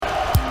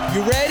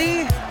You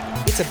ready?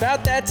 It's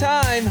about that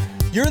time.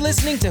 You're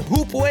listening to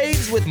Hoop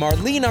Waves with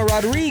Marlena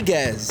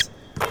Rodriguez.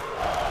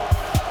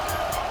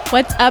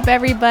 What's up,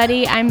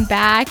 everybody? I'm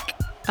back.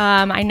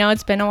 I know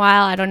it's been a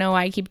while. I don't know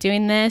why I keep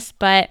doing this,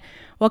 but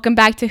welcome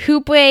back to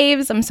Hoop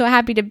Waves. I'm so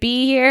happy to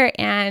be here,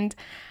 and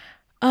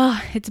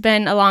it's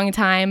been a long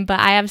time, but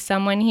I have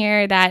someone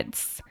here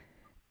that's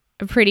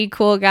a pretty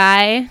cool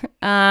guy.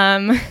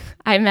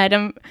 I met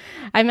him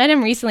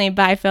recently,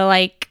 but I feel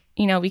like,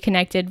 we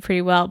connected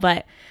pretty well,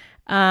 but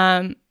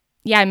I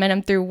met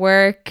him through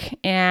work,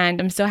 and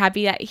I'm so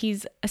happy that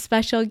he's a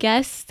special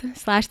guest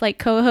 /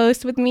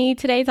 co-host with me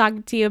today,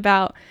 talking to you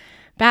about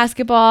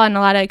basketball and a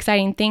lot of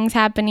exciting things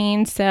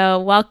happening. So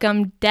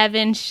welcome,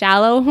 Devin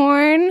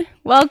Shallowhorn.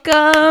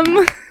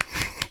 Welcome.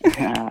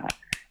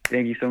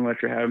 Thank you so much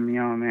for having me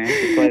on, man.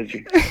 It's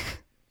a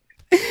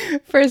pleasure.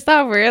 First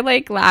off, we're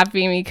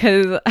laughing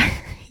because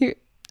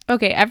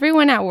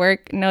everyone at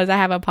work knows I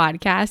have a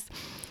podcast,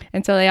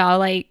 and so they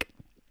all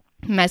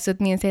mess with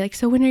me and say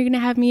so when are you gonna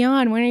have me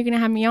on? When are you gonna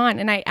have me on?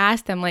 And I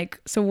ask them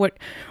so what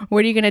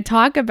are you gonna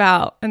talk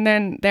about? And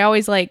then they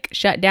always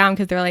shut down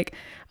because they're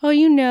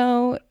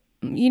oh,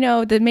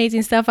 the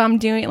amazing stuff I'm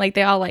doing.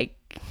 They all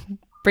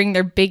bring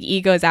their big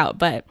egos out,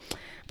 but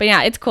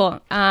yeah, it's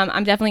cool.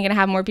 I'm definitely gonna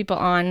have more people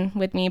on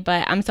with me,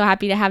 but I'm so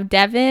happy to have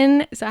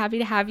Devin. So happy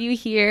to have you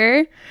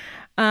here.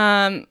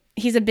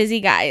 He's a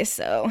busy guy,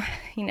 so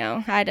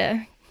I had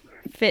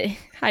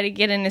to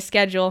get in his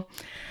schedule.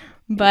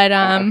 But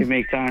I can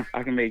make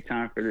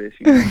time for this.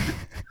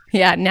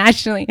 Yeah,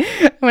 nationally.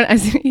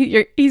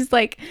 He's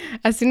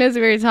as soon as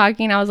we were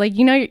talking, I was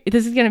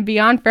this is gonna be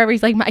on forever.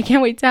 He's I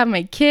can't wait to have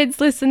my kids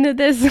listen to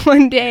this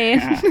one day.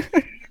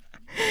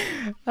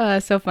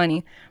 So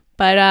funny.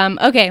 But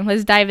okay,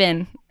 let's dive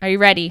in. Are you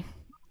ready?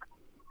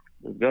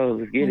 Let's go.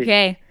 Let's get it.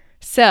 Okay,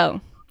 so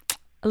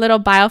a little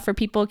bio for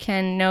people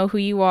can know who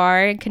you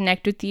are and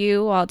connect with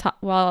you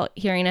while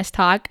hearing us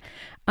talk.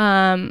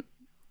 So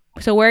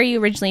where are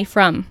you originally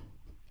from?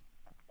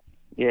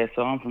 Yeah,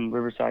 so I'm from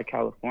Riverside,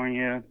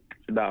 California.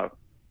 It's about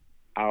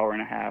an hour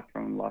and a half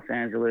from Los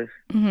Angeles.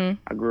 Mm-hmm.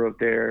 I grew up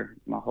there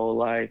my whole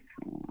life.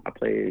 I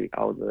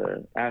was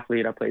an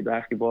athlete. I played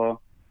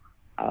basketball.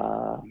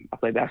 I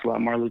played basketball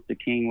at Martin Luther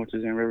King, which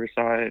is in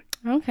Riverside.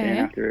 Okay. And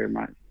after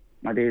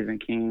my days in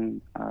King,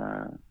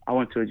 I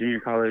went to a junior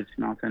college,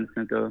 Mount San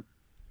Jacinto,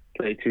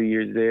 played 2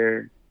 years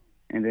there.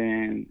 And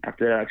then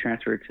after that, I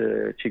transferred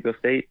to Chico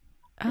State.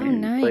 Oh,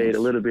 and nice. Played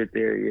a little bit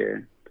there, yeah.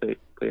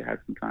 Had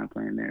some time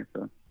playing there,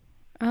 so.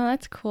 Oh,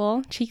 that's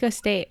cool. Chico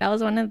State. That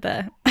was one of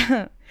the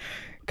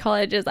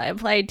colleges I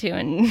applied to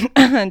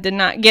and did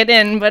not get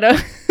in, but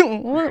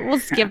we'll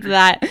skip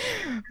that.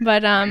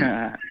 But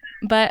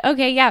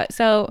okay, yeah.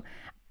 So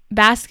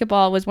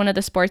basketball was one of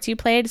the sports you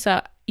played.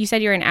 So you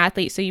said you're an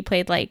athlete. So you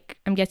played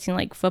I'm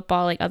guessing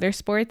football, other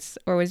sports,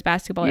 or was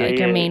basketball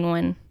your main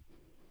one?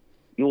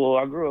 Well,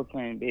 I grew up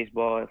playing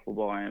baseball,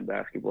 football, and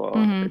basketball.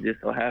 Mm-hmm. It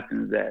just so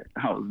happens that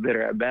I was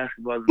better at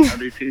basketball than the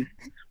other two,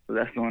 so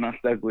that's the one I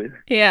stuck with.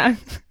 Yeah.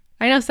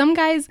 I know some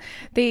guys,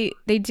 they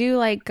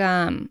do I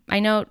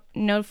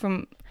know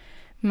from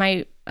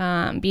my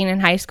being in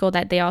high school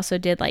that they also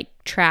did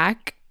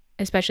track,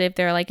 especially if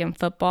they're in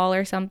football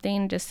or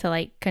something, just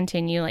to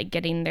continue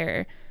getting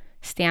their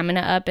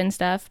stamina up and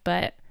stuff.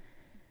 But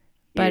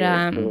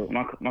so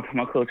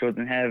my coach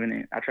wasn't having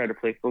it. I tried to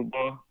play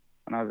football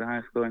when I was in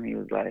high school, and he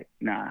was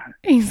nah.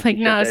 He's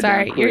no,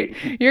 sorry,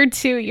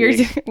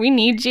 we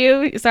need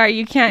you. Sorry,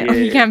 you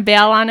can't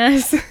bail on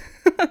us. Yeah,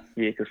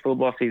 because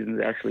football season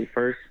is actually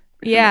first.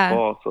 Yeah. In the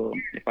fall, so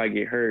if I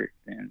get hurt,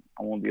 then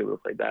I won't be able to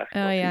play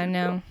basketball. Oh yeah,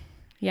 no. So.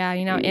 Yeah,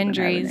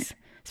 injuries,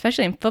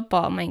 especially in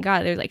football. Oh my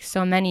God, there's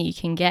so many you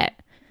can get,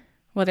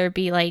 whether it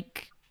be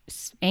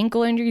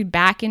ankle injury,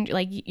 back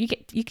injury. You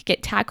could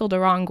get tackled the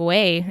wrong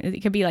way.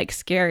 It could be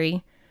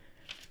scary.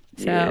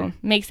 So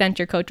makes sense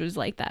your coach was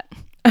like that.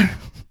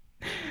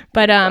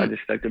 But I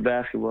just stuck to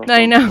basketball.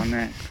 I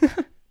know.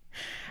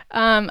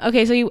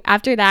 Okay, so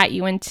after that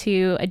you went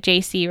to a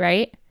JC,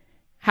 right?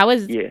 How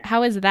was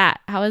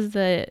that? How was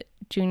the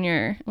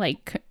junior,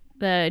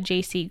 the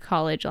JC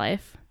college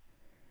life?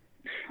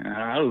 It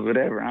was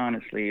whatever,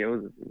 honestly. It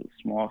was a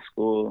small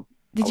school.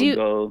 Did you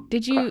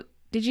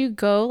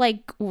go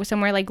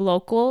somewhere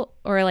local,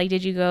 or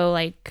did you go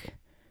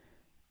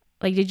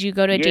did you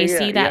go to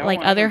JC that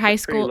other high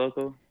school?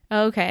 Local.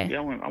 Oh, okay.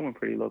 Yeah, I went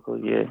pretty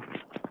local. Yeah.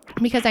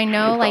 Because I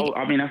know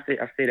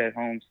I stayed at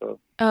home, so.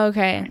 Oh,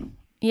 okay.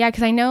 Yeah,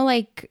 because I know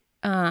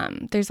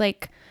there's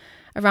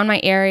around my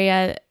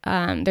area,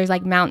 there's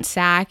Mount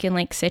Sac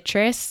and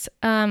Citrus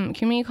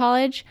Community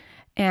College,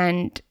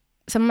 and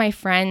some of my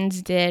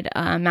friends did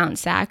Mount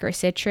Sac or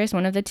Citrus,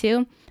 one of the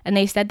two, and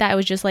they said that it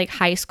was just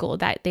high school,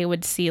 that they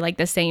would see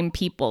the same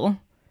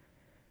people.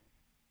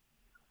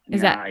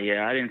 Yeah,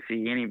 I didn't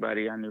see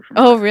anybody I knew from.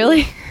 Oh,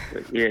 really?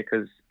 Yeah,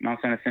 because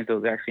Mount San Jacinto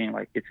is actually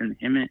it's in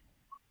Hemet.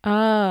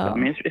 Oh. So, I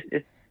mean,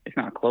 it's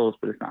not close,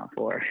 but it's not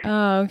far.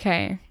 Oh,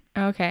 okay.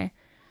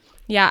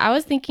 Yeah, I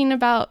was thinking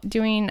about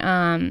doing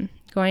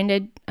going to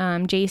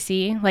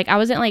JC. I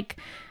wasn't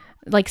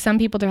like some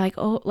people, they're like,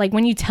 oh, like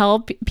when you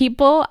tell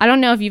people, I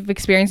don't know if you've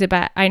experienced it,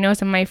 but I know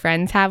some of my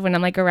friends have, when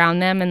I'm like around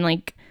them and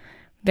like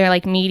they're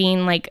like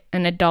meeting like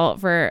an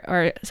adult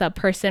or a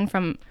person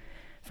from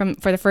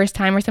for the first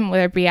time or something,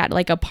 whether it be at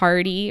like a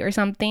party or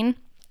something.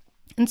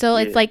 And so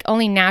it's like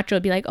only natural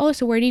to be like, oh,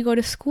 so where do you go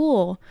to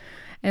school?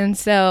 And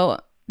so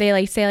they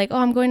like say like, oh,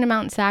 I'm going to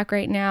Mount Sac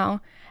right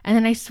now. And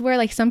then I swear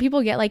like some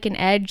people get like an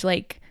edge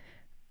like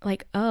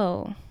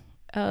oh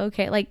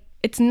okay, like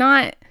it's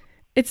not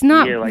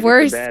like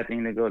worse. It's a bad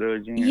thing to go to a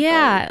junior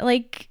college.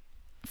 Like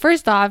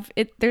first off,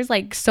 there's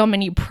like so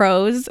many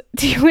pros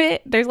to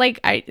it. There's like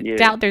I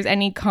doubt there's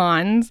any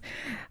cons.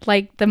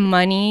 Like the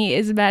money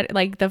is better,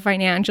 like the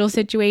financial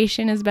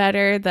situation is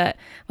better.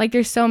 Like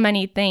there's so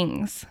many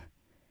things.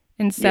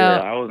 And so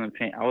I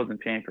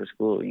wasn't paying for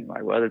school. You know,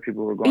 like other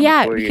people were going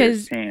to 4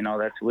 years paying all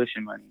that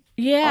tuition money.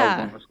 I was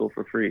going to school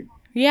for free.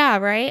 Yeah,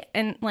 right.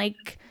 And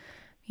like,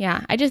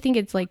 I just think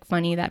it's like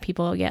funny that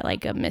people get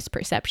like a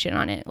misperception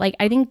on it. Like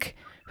I think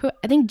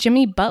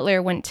Jimmy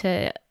Butler went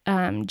to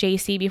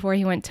JC before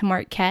he went to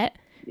Marquette.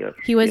 Yep.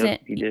 He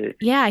wasn't. He did.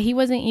 Yeah, he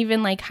wasn't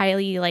even like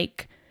highly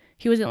like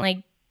he wasn't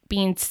like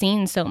being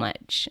seen so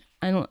much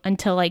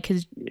until like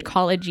his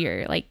college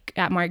year, like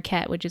at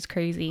Marquette, which is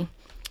crazy.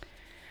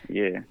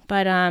 Yeah.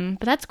 But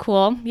that's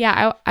cool.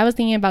 Yeah, I was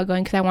thinking about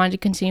going because I wanted to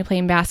continue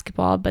playing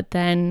basketball, but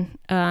then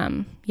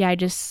I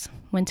just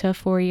went to a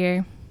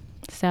 4-year.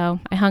 So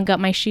I hung up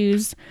my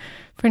shoes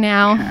for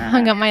now,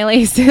 hung up my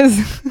laces.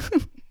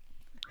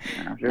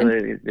 I feel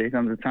like there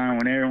comes a time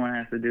when everyone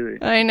has to do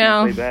it. I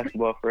know. You play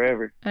basketball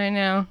forever. I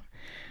know.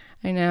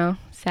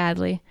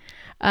 Sadly.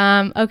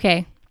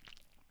 Okay.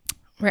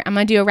 I'm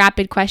going to do a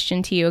rapid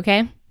question to you,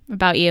 okay?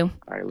 About you.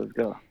 All right, let's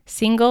go.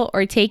 Single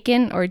or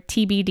taken or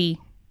TBD?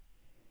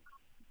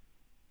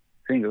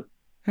 Single.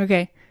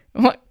 Okay.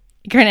 What?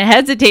 You kind of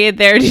hesitated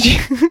there.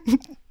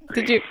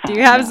 Do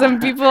you have some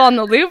people on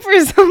the loop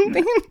or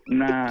something?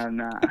 Nah.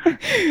 I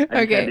just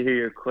had to hear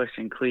your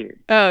question clear.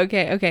 Oh,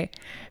 okay.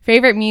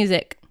 Favorite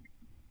music?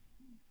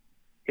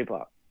 Hip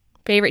hop.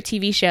 Favorite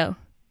TV show?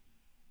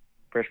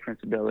 Fresh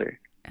Prince of Bel-Air.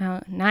 Oh,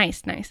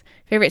 nice.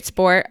 Favorite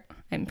sport?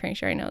 I'm pretty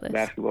sure I know this.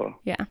 Basketball.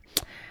 Yeah.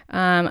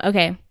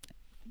 Okay.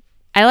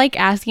 I like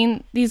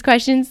asking these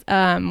questions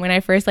when I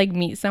first like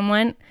meet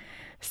someone.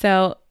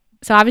 So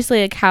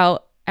obviously like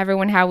how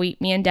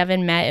me and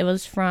Devin met, it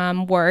was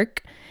from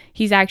work.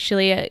 He's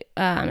actually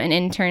an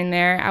intern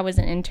there. I was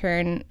an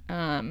intern.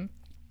 I'm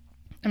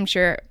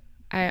sure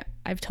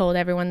I've told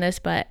everyone this,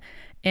 but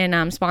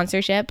in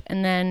sponsorship,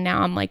 and then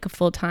now I'm like a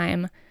full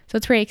time. So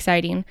it's pretty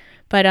exciting.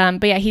 But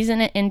yeah, he's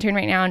an intern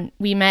right now, and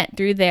we met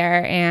through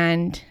there.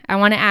 And I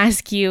want to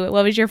ask you,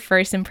 what was your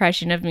first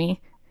impression of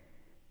me?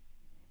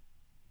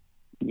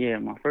 Yeah,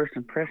 my first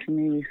impression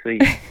of you.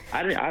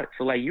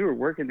 So like you were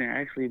working there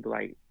actually, but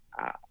like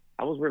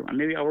I was working.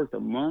 Maybe I worked a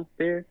month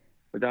there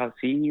without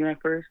seeing you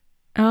at first.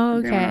 Oh,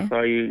 okay. And then when I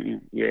saw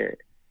you,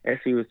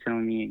 Essie was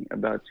telling me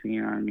about you.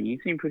 You know what I mean? You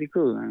seem pretty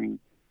cool. I mean,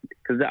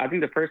 because I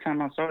think the first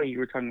time I saw you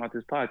were talking about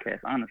this podcast.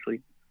 Honestly.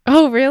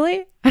 Oh,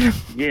 really?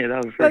 Yeah, that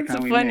was the first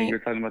time we met. You were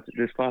talking about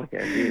this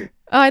podcast. Yeah.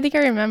 Oh, I think I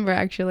remember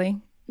actually.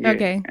 Yeah.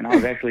 Okay. And I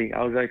was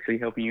actually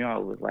helping you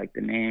out with like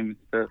the name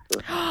and stuff. So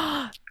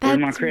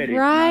that's my credit,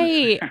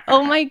 right.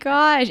 Oh my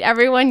gosh,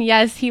 everyone!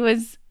 Yes, he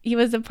was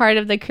a part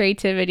of the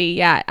creativity.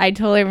 Yeah, I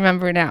totally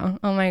remember now.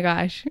 Oh my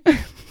gosh,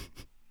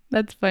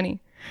 that's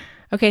funny.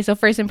 Okay, so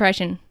first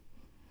impression,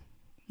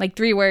 like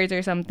 3 words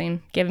or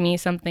something. Give me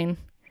something.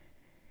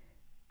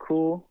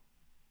 Cool.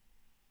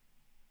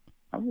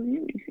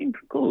 You seem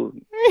cool.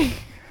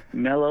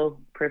 Mellow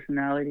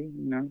personality,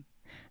 you know.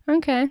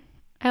 Okay,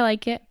 I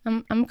like it.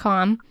 I'm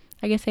calm.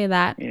 I can say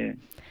that. Yeah.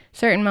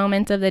 Certain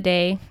moments of the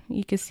day,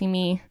 you could see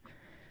me,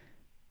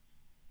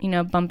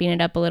 bumping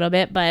it up a little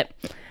bit, but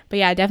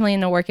yeah, definitely in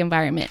the work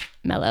environment,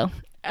 mellow.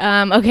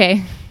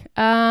 Okay.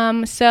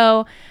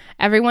 So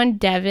everyone,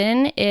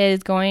 Devin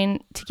is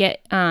going to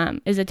get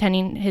is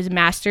attending his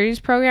master's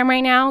program right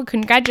now.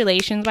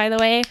 Congratulations, by the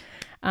way.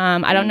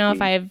 I don't know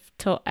if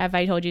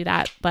I told you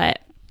that, but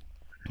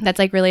that's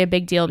like really a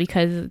big deal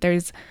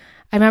because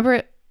I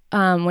remember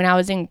when I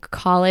was in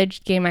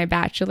college getting my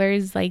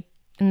bachelor's, like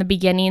in the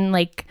beginning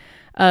like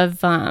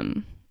of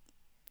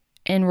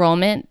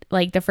enrollment,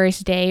 like the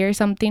first day or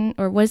something,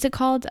 or what is it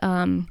called?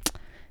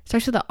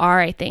 Starts with the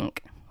R, I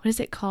think. What is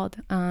it called?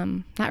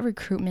 Not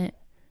recruitment.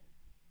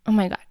 Oh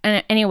my God.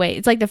 And anyway,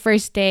 it's like the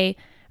first day.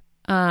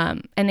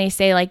 And they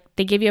say like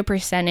they give you a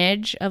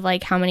percentage of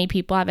like how many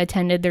people have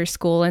attended their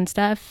school and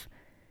stuff.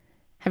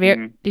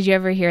 Did you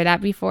ever hear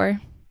that before?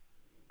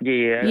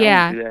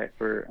 Yeah. I do that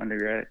for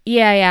undergrad.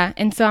 Yeah.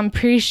 And so I'm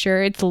pretty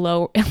sure it's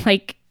low.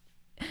 Like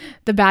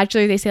the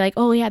bachelor, they say like,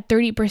 oh yeah,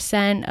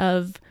 30%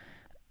 of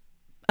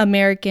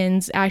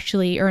Americans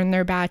actually earn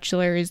their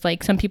bachelor's.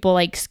 Like some people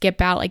like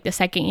skip out like the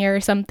second year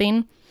or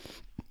something.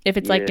 If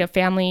it's like a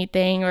family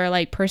thing or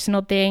like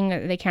personal thing,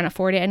 they can't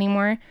afford it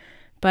anymore.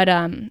 But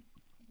I'm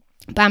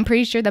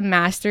pretty sure the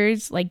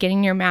master's, like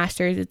getting your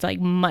master's, it's like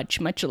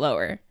much, much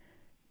lower.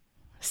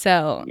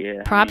 So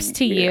Yeah, props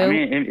to you. I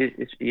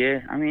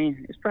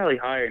mean, it's probably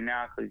higher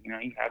now because you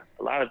have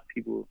a lot of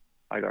people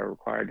like are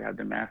required to have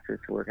their master's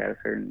to work at a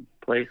certain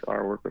place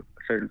or work with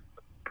a certain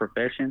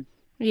profession.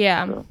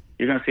 Yeah. So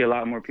you're gonna see a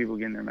lot more people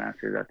getting their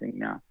masters, I think,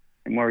 now,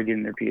 and more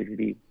getting their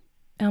PhD.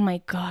 Oh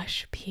my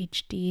gosh,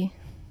 PhD.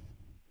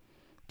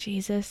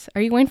 Jesus,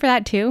 are you going for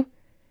that too?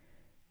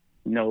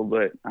 No,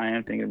 but I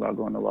am thinking about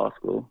going to law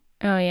school.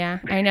 Oh yeah,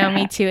 I know,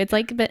 me too. It's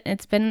like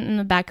it's been in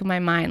the back of my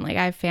mind. Like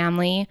I have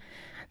family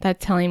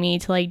that's telling me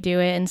to like do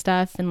it and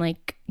stuff, and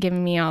like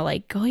giving me all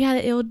like, oh yeah,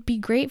 it would be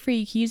great for you.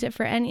 You can use it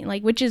for any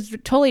like, which is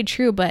totally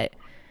true, but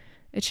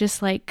it's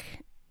just like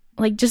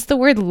just the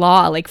word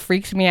law like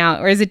freaks me out,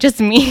 or is it just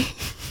me?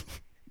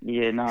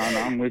 Yeah, no,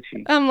 I'm with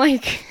you. I'm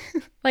like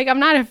I'm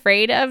not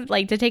afraid of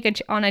like to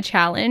take on a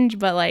challenge,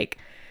 but like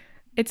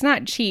it's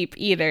not cheap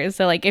either.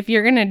 So like if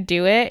you're gonna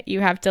do it,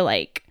 you have to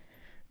like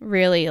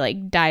really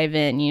like dive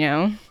in, you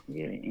know?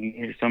 Yeah, you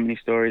hear so many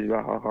stories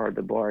about how hard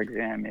the bar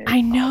exam is.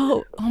 I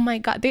know. Oh my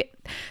God.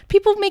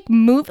 People make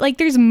like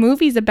there's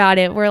movies about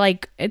it where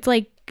like it's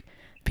like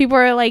people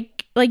are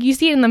like you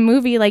see it in the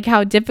movie like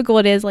how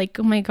difficult it is. Like,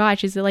 oh my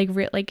gosh, is it like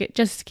real? Like it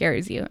just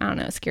scares you. I don't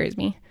know. It scares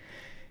me.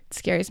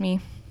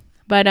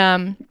 But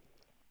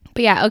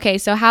yeah. Okay.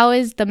 So how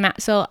is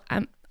a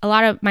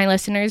lot of my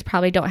listeners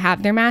probably don't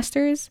have their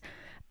masters.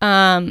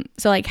 So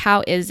like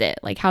how is it?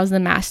 Like how's the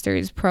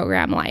master's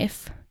program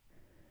life?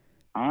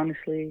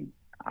 Honestly,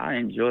 I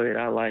enjoy it.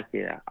 I like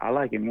it. I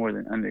like it more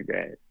than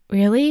undergrad.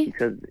 Really?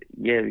 Because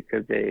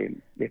they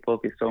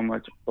focus so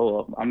much.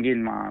 Oh, I'm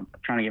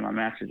trying to get my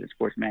master's in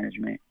sports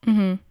management.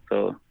 Mm-hmm.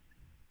 So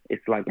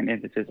it's like an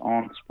emphasis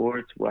on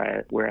sports,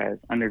 whereas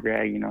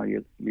undergrad,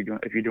 you're doing,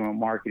 if you're doing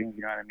marketing,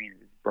 you know what I mean,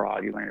 it's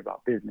broad. You learn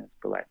about business,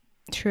 but like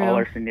True. All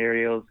our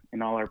scenarios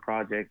and all our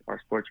projects are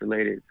sports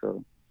related.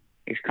 So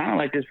it's kind of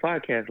like this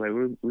podcast. Like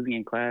we'll be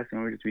in class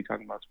and we'll just be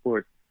talking about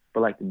sports,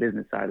 but like the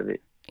business side of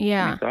it.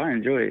 Yeah. So I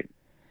enjoy it.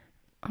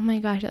 Oh my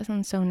gosh, that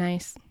sounds so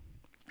nice.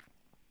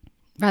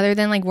 Rather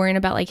than like worrying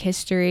about like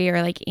history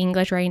or like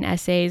English writing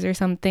essays or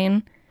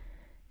something,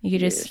 you could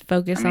just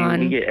focus on.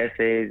 We get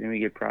essays and we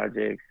get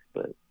projects,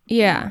 but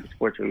yeah,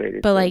 sports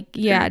related. But so like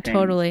yeah,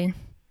 totally.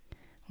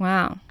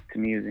 Wow. It's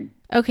amusing.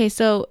 Okay,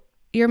 so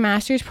your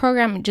master's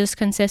program just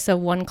consists of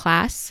one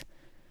class?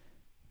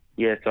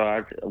 Yeah, so I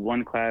have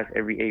one class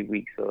every 8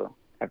 weeks. So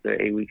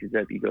after 8 weeks is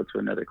up, you go to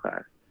another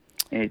class,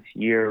 and it's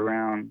year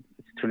round.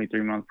 It's a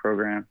 23-month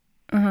program.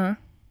 Uh-huh.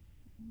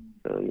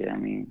 So yeah,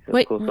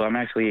 it's cool. So I'm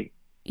actually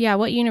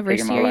what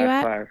university taking my are you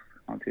last at? class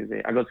on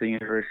Tuesday. I go to the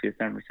University of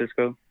San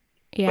Francisco.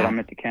 Yeah. But I'm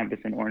at the campus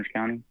in Orange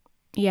County.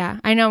 Yeah,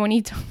 I know. When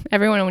he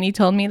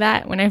told me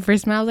that when I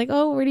first met, I was like,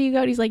 "Oh, where do you go?"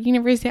 And he's like,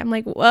 "University." I'm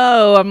like,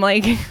 "Whoa!" I'm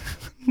like,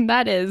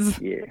 "That is."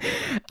 Yeah.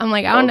 I'm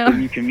like, I don't know.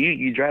 You commute,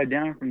 you drive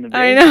down from the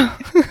Bay. I know.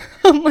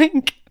 I'm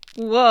like,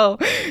 whoa,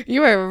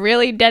 you are a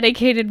really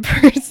dedicated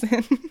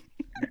person.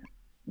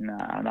 Nah,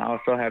 I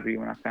was so happy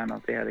when I found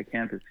out they had a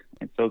campus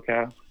in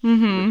SoCal.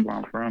 Mm-hmm. That's where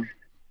I'm from.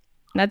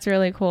 That's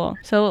really cool.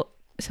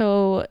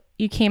 So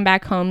you came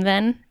back home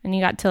then, and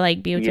you got to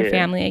like be with your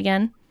family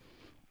again?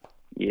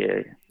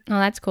 Yeah. Oh,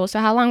 that's cool. So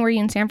how long were you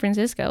in San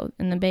Francisco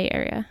in the Bay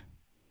Area?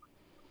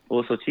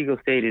 Well, so Chico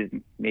State is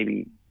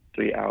maybe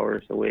 3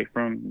 hours away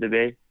from the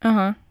Bay.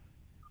 Uh-huh.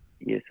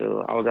 Yeah,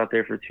 so I was out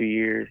there for 2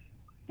 years.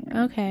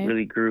 Okay.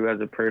 Really grew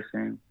as a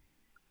person.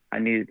 I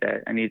needed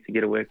that. I needed to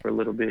get away for a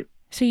little bit.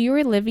 So you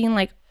were living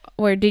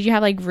or did you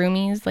have like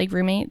roomies, like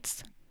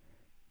roommates?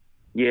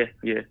 Yeah.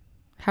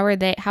 How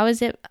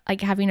is it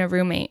like having a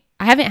roommate?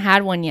 I haven't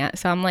had one yet,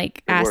 so I'm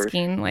like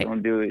asking like,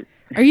 don't do it.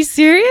 Are you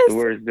serious? The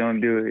worst,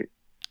 don't do it.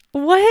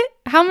 What?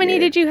 How many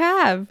did you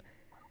have?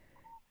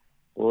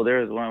 Well, there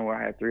was one where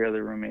I had 3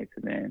 other roommates,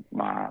 and then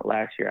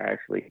last year I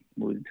actually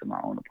moved into my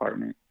own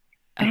apartment.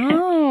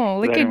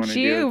 Oh, look at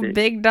you,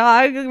 big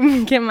dog.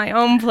 Get my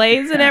own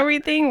place and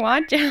everything.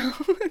 Watch out.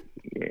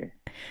 Yeah.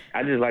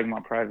 I just like my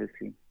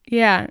privacy.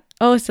 Yeah.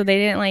 Oh, so they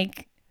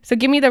didn't so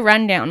give me the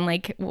rundown.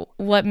 Like,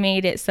 what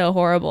made it so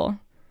horrible?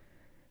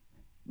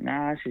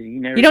 Nah, it's just you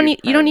never. You don't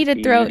need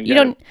to throw. You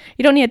don't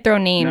need to throw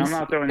names. No,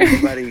 I'm not throwing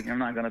anybody. I'm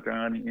not gonna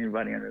throw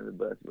anybody under the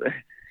bus. But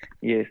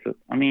yeah, so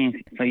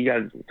you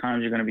guys,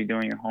 times you're gonna be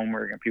doing your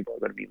homework and people are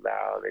gonna be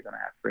loud. They're gonna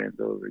have friends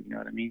over. You know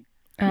what I mean?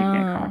 You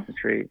can't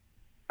concentrate.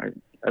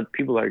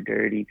 People are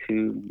dirty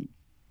too.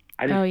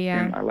 I don't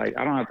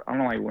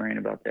like worrying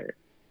about that.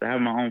 So I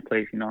have my own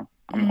place. I'm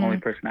the only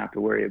person I have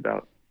to worry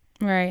about.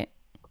 Right.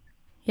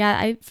 Yeah,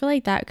 I feel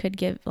like that could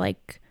give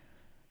like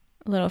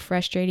a little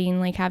frustrating,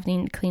 like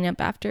having to clean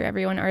up after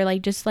everyone, or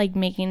like just like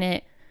making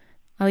it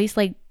at least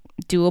like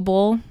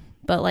doable.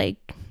 But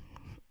like,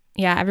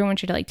 yeah, everyone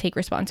should like take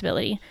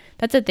responsibility.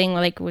 That's a thing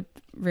like with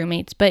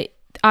roommates. But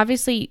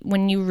obviously,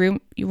 when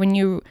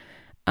you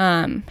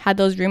had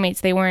those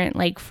roommates, they weren't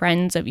like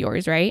friends of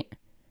yours, right?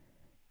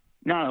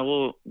 No,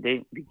 well,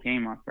 they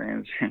became my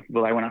friends.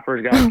 But like when I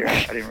first got there,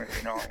 I didn't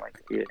really know them. Like,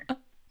 yeah.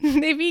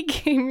 They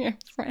became your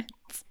friends.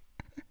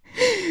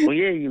 Well,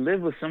 yeah, you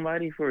live with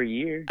somebody for a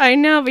year. I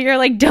know, but you're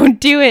like, don't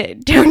do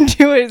it. Don't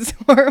do it. It's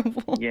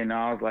horrible. Yeah, no,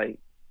 I was like,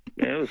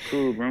 Yeah, it was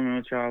cool rooming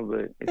with y'all,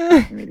 but it's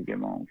time for me to get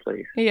my own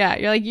place. Yeah,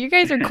 you're like, you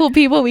guys are cool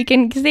people. We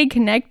can stay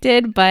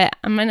connected, but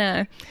I'm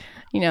gonna,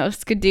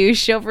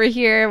 skadoosh over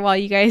here while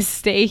you guys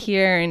stay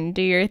here and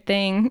do your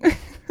thing.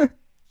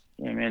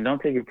 Yeah, man,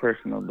 don't take it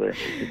personal, but it's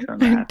just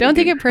something I have Don't to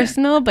take do. it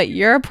personal, but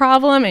you're a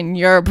problem and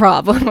you're a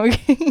problem,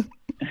 okay?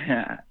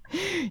 Yeah.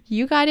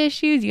 You got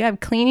issues. You have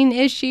cleaning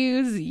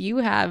issues. You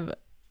have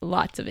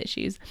lots of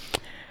issues.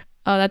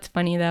 Oh, that's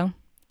funny though.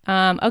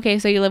 Okay,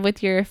 so you live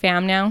with your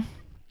fam now?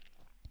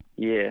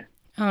 Yeah.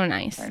 Oh,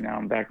 nice. Right now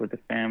I'm back with the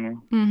family.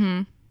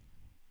 Mm-hmm.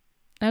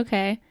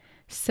 Okay.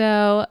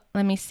 So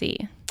let me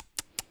see.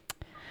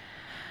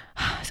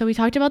 So we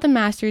talked about the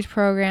master's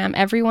program.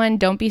 Everyone,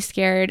 don't be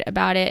scared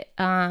about it.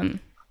 I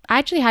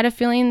actually had a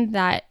feeling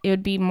that it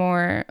would be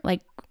more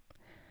like,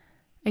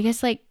 I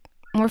guess, like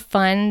more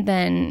fun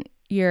than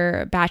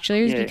your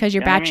bachelor's, because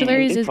your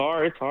bachelor's it's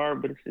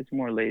hard, but it's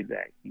more laid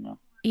back, you know.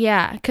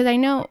 Yeah,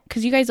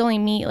 because you guys only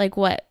meet like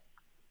what?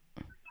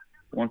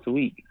 Once a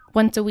week.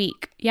 Once a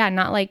week. Yeah,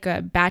 not like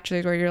a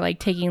bachelor's where you're like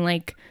taking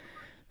like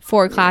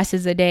 4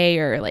 classes a day,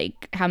 or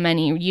like how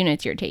many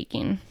units you're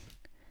taking.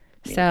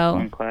 Yeah, So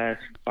one class,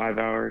 5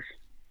 hours,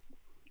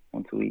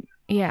 once a week.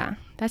 Yeah,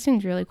 that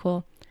seems really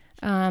cool.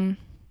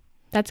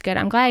 That's good.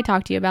 I'm glad I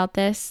talked to you about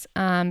this,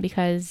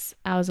 because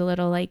I was a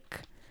little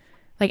like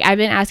I've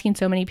been asking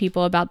so many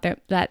people about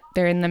that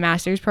they're in the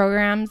master's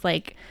programs.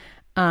 Like,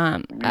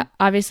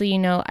 obviously,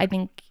 I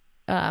think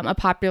a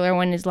popular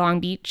one is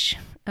Long Beach.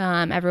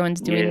 Everyone's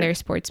doing their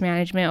sports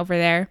management over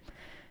there.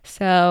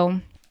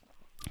 So,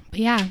 but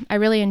yeah, I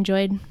really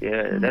enjoyed.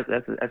 Yeah,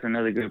 that's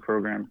another good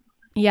program.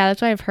 Yeah,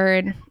 that's what I've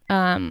heard.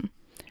 A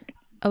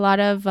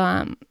lot of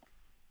a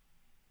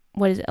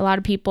lot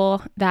of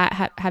people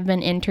that have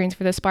been interns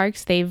for the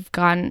Sparks,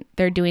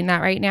 they're doing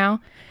that right now,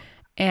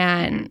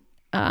 and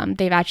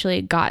they've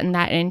actually gotten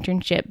that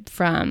internship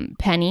from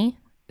Penny.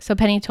 So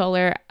Penny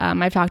Toller,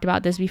 I've talked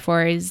about this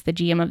before, is the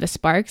GM of the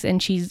Sparks,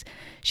 and she's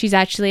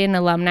actually an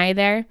alumni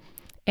there,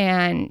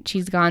 and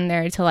she's gone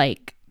there to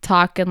like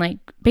talk and like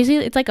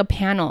basically it's like a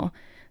panel.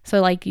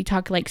 So like you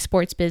talk like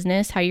sports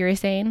business, how you were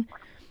saying.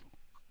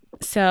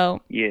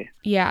 So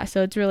yeah,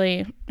 so that's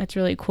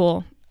really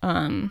cool.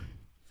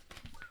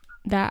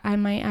 That I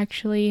might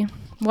actually,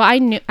 well,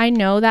 I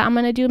know that I'm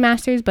gonna do a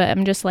master's, but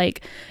I'm just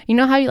like,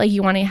 how you like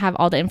you want to have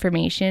all the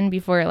information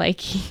before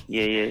like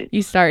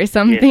you start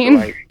something.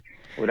 So, like,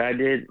 what I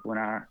did when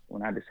I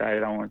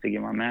decided I wanted to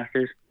get my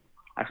master's,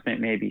 I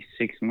spent maybe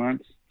 6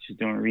 months just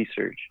doing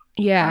research.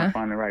 Trying to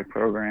find the right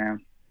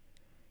program,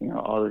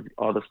 all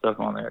the stuff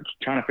on there,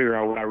 trying to figure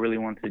out what I really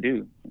wanted to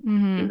do.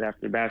 Because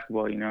after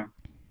basketball, you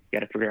got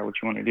to figure out what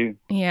you want to do.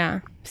 Yeah.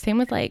 Same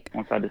with like.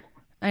 Once I just.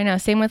 I know.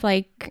 Same with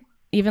like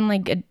even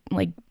like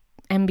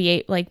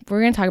NBA. Like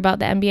we're gonna talk about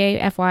the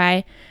NBA,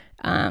 FYI.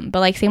 But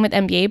like same with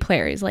NBA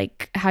players.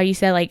 Like how you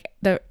said, like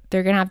they're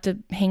gonna have to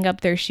hang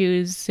up their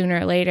shoes sooner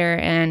or later,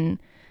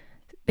 and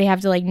they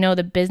have to like know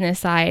the business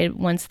side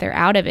once they're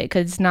out of it.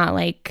 Because it's not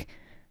like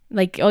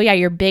oh yeah,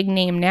 you're big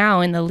name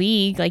now in the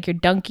league, like you're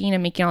dunking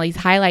and making all these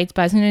highlights,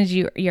 but as soon as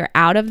you're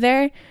out of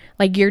there,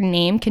 like your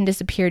name can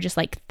disappear just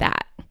like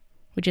that,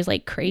 which is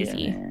like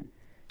crazy. Yeah,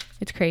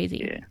 it's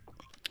crazy.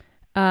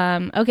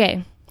 Yeah.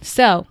 Okay,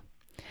 so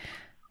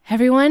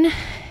everyone,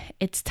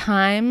 it's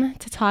time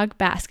to talk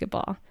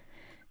basketball.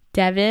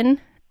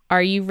 Devin,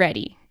 are you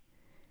ready?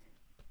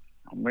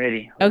 I'm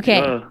ready.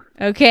 Okay.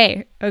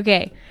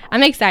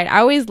 I'm excited. I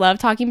always love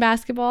talking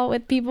basketball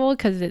with people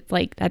because it's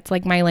like that's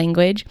like my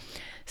language.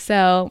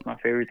 So my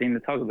favorite thing to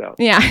talk about.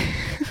 Yeah.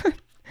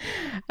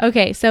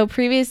 Okay, so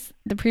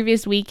the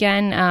previous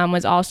weekend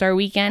was All-Star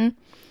Weekend.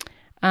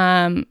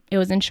 It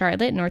was in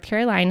Charlotte, North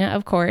Carolina,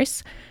 of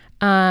course.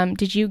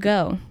 Did you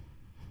go?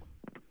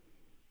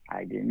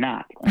 I did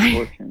not,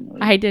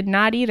 unfortunately. I did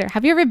not either.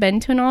 Have you ever been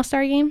to an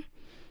All-Star game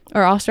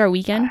or All-Star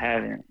Weekend? I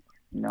haven't.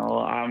 No,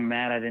 I'm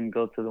mad I didn't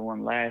go to the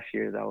one last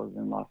year that was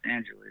in Los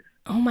Angeles.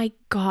 Oh my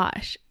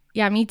gosh.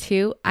 Yeah, me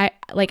too. I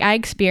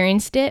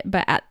experienced it,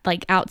 but at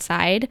like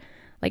outside,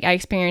 like I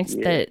experienced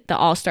the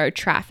All-Star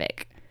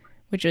traffic,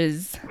 which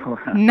was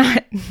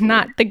not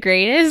the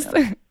greatest.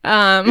 Good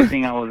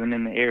thing I wasn't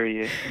in the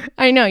area.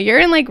 I know you're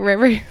in like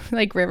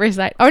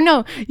Riverside. Oh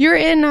no, you're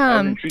in I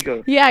was in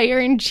Chico. Yeah, you're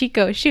in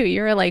Chico. Shoot,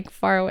 you were like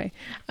far away.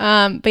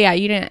 But yeah,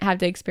 you didn't have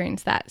to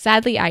experience that.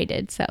 Sadly, I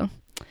did. So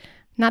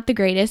not the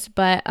greatest,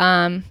 but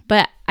I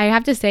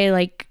have to say,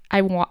 like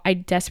I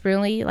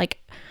desperately, like,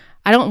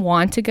 I don't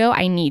want to go.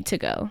 I need to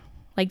go.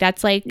 Like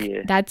that's like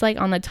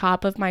on the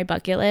top of my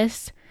bucket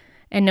list.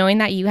 And knowing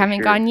that you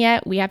haven't gone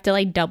yet, we have to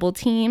like double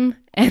team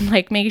and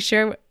like make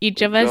sure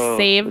each of us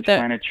save the.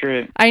 Kind of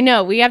trip. I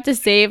know we have to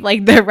save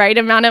like the right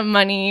amount of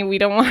money. We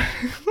don't want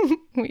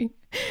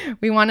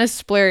we want to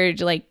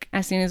splurge like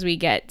as soon as we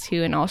get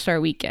to an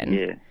All-Star weekend.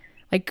 Yeah.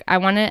 Like I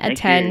want to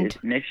attend.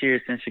 Next year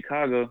it's in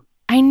Chicago.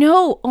 I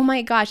know. Oh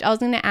my gosh, I was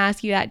gonna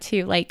ask you that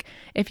too. Like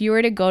if you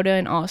were to go to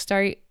an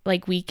All-Star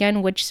like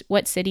weekend,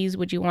 what cities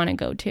would you want to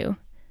go to?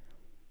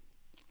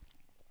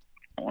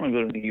 I want to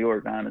go to New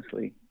York,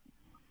 honestly.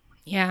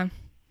 Yeah.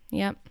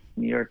 Yep.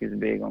 New York is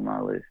big on my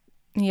list.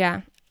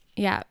 Yeah.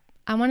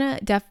 I want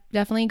to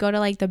definitely go to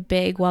like the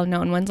big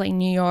well-known ones like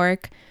New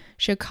York,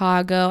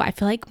 Chicago. I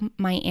feel like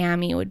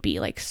Miami would be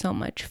like so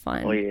much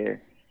fun. Oh yeah,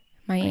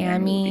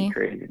 Miami. would be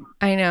crazy.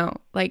 I know.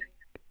 Like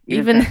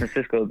Even San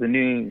Francisco, the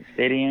new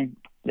stadium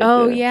that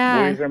the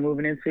Warriors are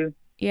moving into.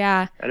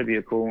 Yeah. That'd be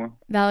a cool one.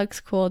 That looks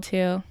cool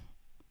too.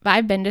 But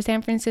I've been to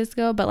San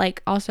Francisco, but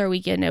like All-Star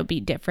Weekend it'll be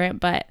different,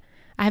 but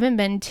I haven't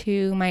been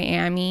to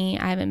Miami,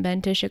 I haven't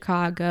been to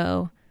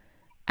Chicago,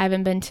 I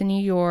haven't been to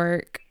New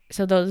York.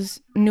 So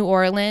those New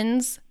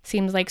Orleans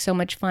seems like so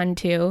much fun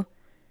too.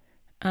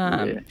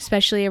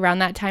 Especially around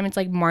that time it's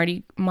like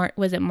Mardi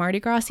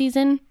Gras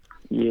season?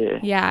 Yeah.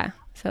 Yeah.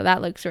 So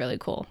that looks really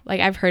cool.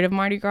 Like I've heard of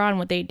Mardi Gras and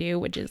what they do,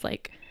 which is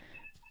like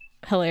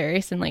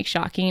hilarious and like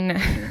shocking.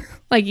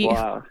 Like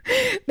wow.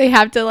 They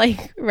have to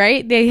like,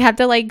 right? They have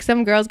to like,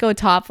 some girls go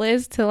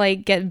topless to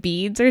like get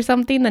beads or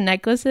something, the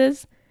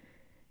necklaces.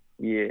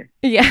 Yeah.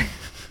 Yeah.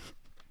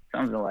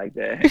 Something like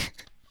that.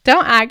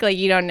 Don't act like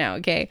you don't know,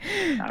 okay?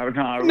 I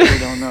really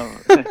don't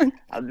know.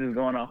 I'm just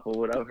going off of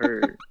what I've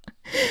heard.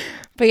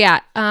 But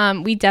yeah,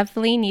 we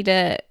definitely need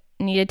a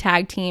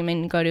tag team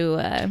and go to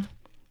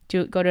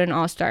an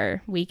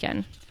All-Star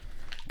weekend.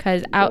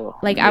 Cause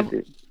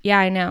yeah,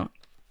 I know.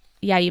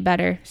 Yeah, you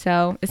better.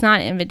 So it's not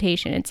an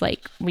invitation. It's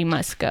like we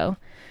must go.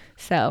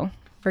 So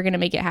we're going to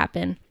make it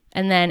happen.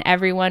 And then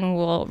everyone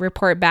will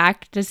report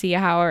back to see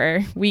how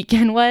our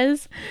weekend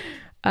was.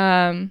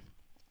 But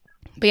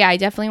yeah, I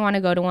definitely want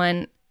to go to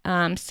one.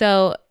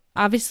 So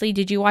obviously,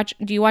 do you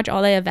watch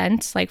all the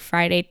events like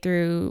Friday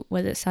through,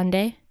 was it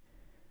Sunday?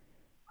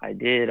 I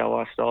did. I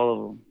watched all of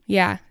them.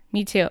 Yeah,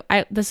 me too.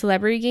 The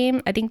celebrity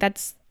game, I think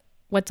that's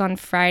what's on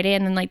Friday,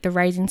 and then like the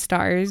Rising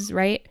Stars,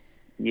 right?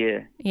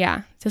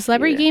 Yeah. The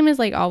celebrity game is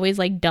like always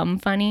like dumb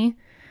funny,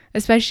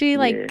 especially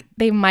like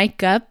they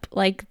mic up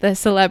like the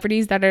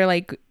celebrities that are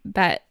like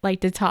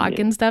to talk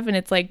and stuff, and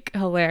it's like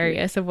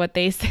hilarious of what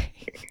they say.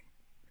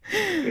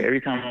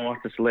 Every time I watch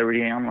the celebrity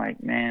game, I'm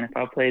like, man, if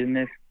I played in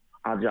this,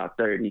 I'll drop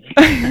 30.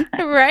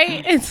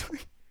 Right? It's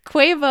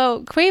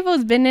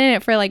Quavo's been in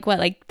it for like what,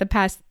 like the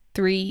past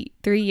three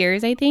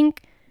years, I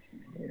think.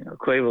 Yeah,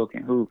 Quavo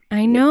can hoop.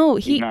 I know.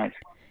 He's nice.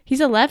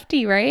 He's a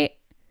lefty, right?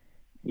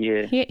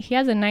 Yeah. He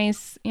has a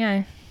nice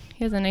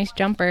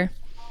jumper.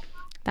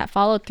 That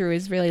follow through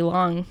is really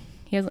long.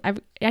 I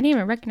didn't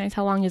even recognize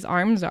how long his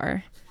arms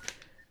are.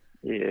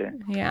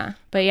 Yeah.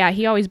 But yeah,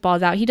 he always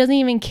balls out. He doesn't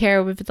even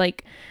care if it's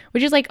like,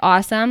 which is like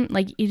awesome.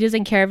 Like he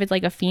doesn't care if it's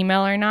like a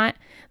female or not.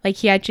 Like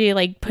he actually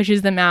like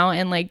pushes them out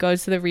and like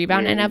goes to the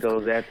rebound. Yeah, and he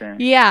goes at them.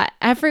 Yeah,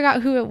 I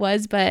forgot who it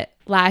was, but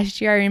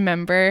last year I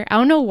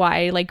don't know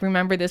why I like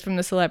remember this from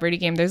the celebrity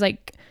game. There's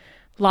like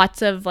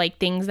lots of like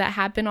things that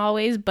happen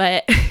always,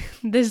 but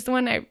this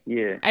one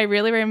I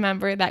really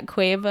remember that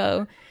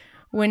Quavo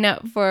went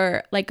up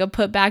for like a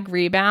putback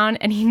rebound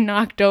and he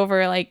knocked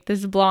over like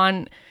this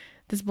blonde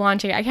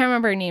chick. I can't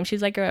remember her name.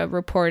 She's like a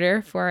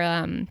reporter for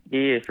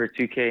for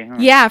 2K, huh?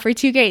 Yeah, for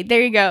 2K.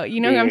 There you go. You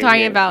know who I'm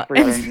talking about.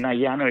 I know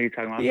what you're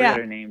talking about. I forgot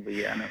her name, but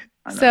yeah, I know.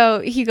 So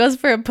he goes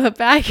for a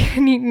putback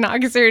and he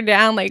knocks her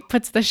down, like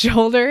puts the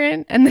shoulder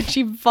in, and then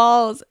she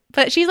falls.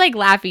 But she's like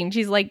laughing.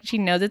 She's like, she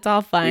knows it's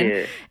all fun.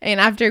 Yeah. And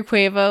after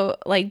Quavo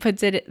like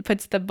puts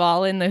the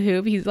ball in the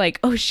hoop, he's like,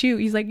 oh shoot.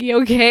 He's like,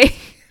 you okay?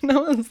 And I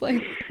was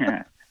like,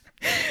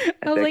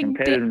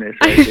 competitiveness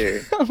right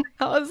there.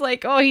 I was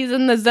like, oh, he's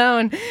in the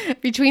zone.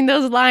 Between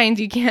those lines,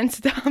 you can't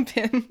stop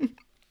him.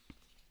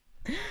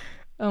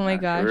 Oh my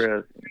gosh.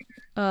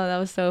 Oh, that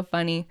was so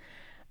funny.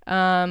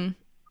 I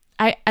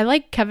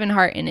like Kevin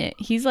Hart in it.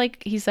 He's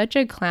such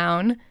a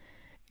clown,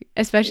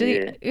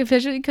 especially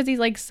because he's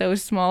like so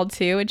small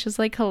too. It's just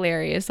like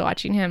hilarious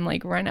watching him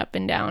like run up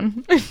and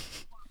down.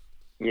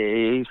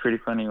 Yeah, he's pretty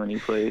funny when he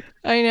plays.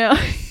 I know.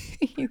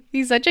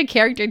 He's such a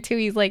character too.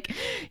 He's like,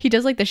 he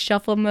does like the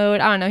shuffle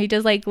mode. I don't know. He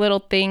does like little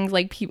things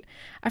like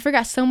I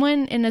forgot,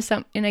 someone in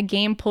a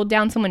game pulled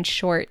down someone's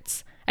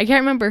shorts. I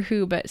can't remember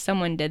who, but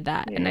someone did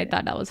that, and I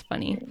thought that was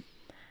funny.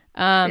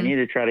 They need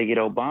to try to get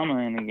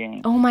Obama in the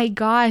game. Oh my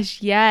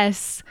gosh,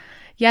 yes,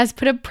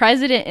 put a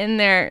president in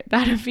there.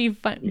 That'd be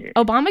fun. Yeah.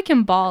 Obama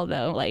can ball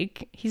though,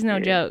 like he's no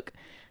joke.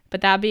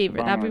 But that'd be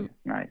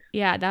nice.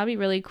 Yeah, that'd be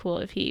really cool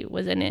if he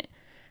was in it.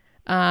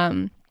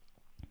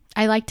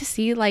 I like to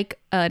see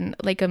like a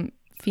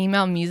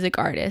female music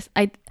artist.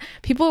 I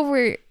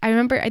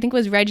remember I think it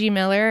was Reggie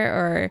Miller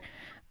or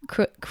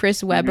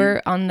Chris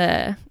Webber on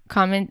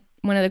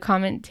one of the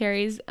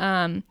commentaries.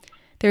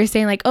 They were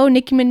saying like, oh,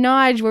 Nicki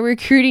Minaj, we're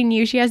recruiting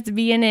you. She has to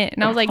be in it.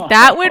 And I was like,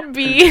 that would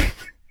be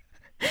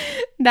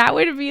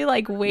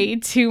like way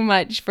too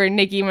much for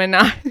Nicki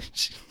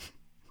Minaj.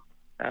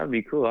 That would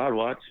be cool. I'd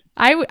watch.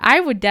 I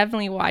would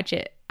definitely watch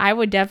it.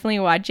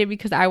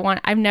 Because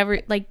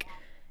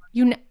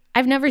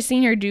I've never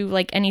seen her do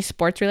like any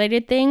sports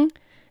related thing.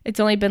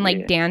 It's only been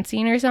like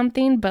dancing or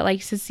something, but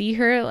like to see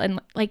her and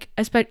like,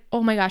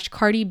 oh my gosh,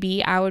 Cardi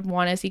B, I would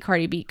want to see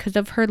Cardi B because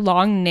of her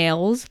long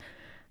nails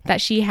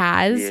that she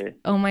has. Yeah.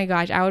 Oh my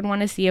gosh, I would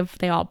want to see if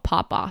they all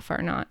pop off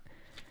or not.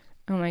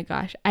 Oh my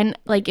gosh. And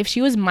like if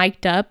she was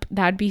mic'd up,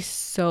 that'd be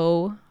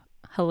so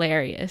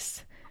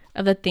hilarious.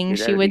 of the things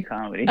Yeah, she that'd would be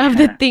comedy. of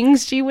the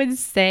things she would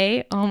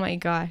say. Oh my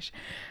gosh.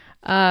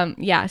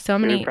 Yeah, so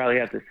We'd many. probably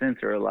have to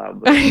censor a lot,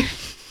 but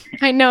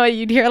I know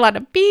you'd hear a lot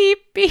of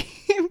beep beep.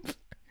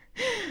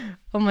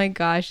 Oh my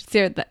gosh,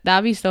 Sarah,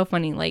 that'd be so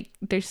funny. Like,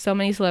 there's so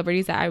many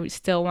celebrities that I would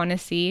still want to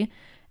see,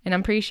 and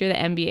I'm pretty sure the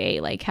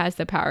NBA like has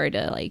the power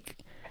to like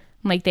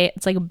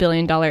it's like $1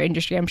 billion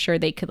industry. I'm sure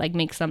they could like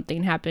make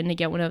something happen to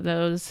get one of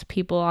those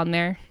people on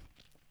there.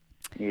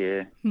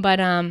 yeah. But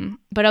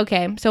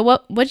okay. So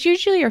what's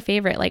usually your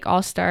favorite like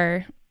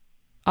all-star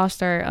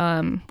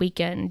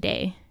weekend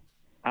day?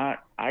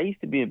 I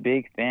used to be a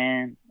big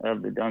fan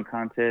of the dunk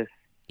contest.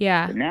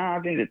 Yeah. But now I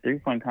think the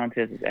 3-point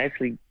contest is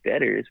actually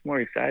better. It's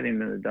more exciting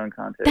than the dunk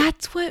contest.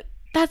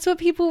 That's what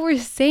people were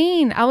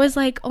saying. I was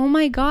like, "Oh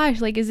my gosh,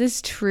 like is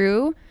this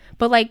true?"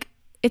 But like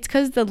it's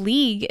cuz the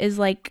league is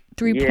like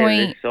 3-point.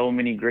 There's so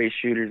many great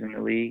shooters in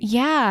the league.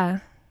 Yeah.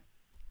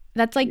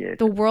 That's like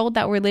the world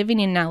that we're living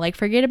in now. Like,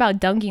 forget about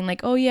dunking.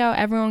 Like, oh yeah,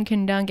 everyone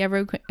can dunk.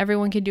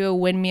 Everyone can do a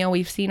windmill.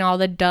 We've seen all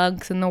the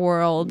dunks in the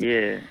world.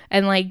 Yeah.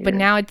 And like, but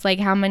now it's like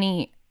how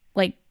many,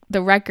 like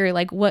the record,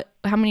 like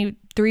how many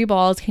 3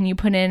 balls can you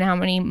put in? How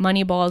many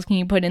money balls can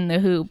you put in the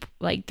hoop?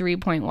 Like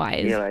 3-point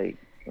wise. Yeah,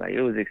 like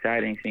it was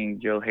exciting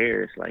seeing Joe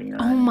Harris. Like, you know.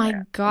 Oh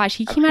my gosh,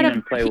 he I've came out seen of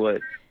him play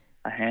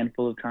a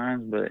handful of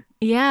times, but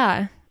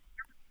yeah,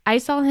 I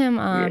saw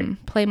him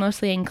play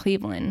mostly in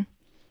Cleveland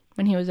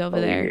when he was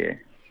over there. Yeah.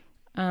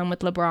 With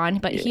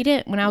LeBron, but he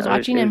didn't. When I was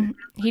watching him,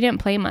 he didn't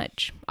play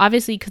much.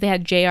 Obviously, because they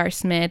had J.R.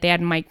 Smith, they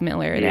had Mike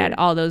Miller, they had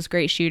all those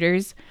great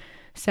shooters.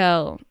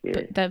 So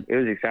it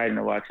was exciting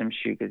to watch him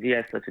shoot because he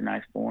has such a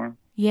nice form.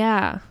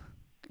 Yeah,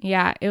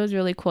 it was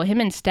really cool.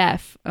 Him and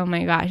Steph. Oh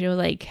my gosh, it was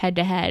like head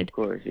to head. Of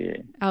course, yeah.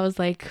 I was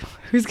like,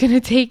 who's gonna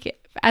take it?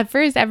 At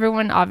first,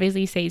 everyone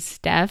obviously says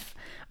Steph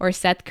or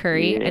Seth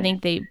Curry. Yeah. I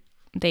think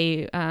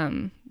they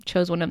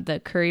chose one of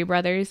the Curry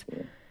brothers.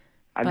 Yeah.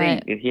 I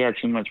think if he had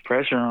too much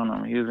pressure on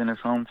him, he was in his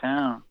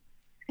hometown.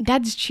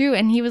 That's true,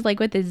 and he was like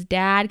with his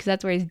dad because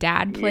that's where his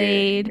dad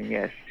played.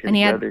 Yeah, and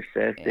he brother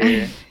Seth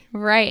there.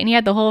 Right, and he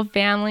had the whole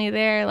family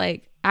there.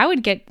 Like, I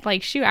would get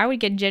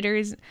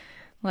jitters,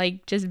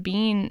 like just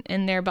being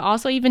in there, but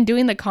also even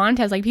doing the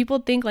contest. Like, people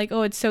think like,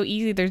 oh, it's so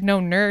easy, there's no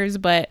nerves,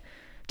 but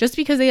just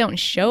because they don't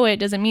show it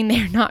doesn't mean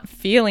they're not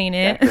feeling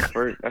it. That's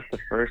the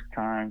first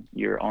time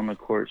you're on the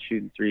court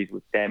shooting threes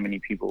with that many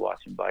people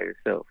watching by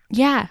yourself.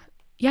 Yeah,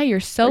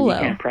 you're solo.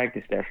 Like, you can't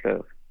practice that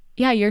stuff.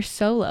 Yeah, you're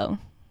solo,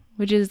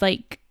 which is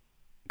like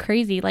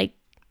crazy. Like,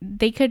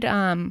 they could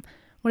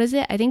what is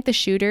it? I think the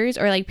shooters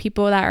or like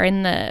people that are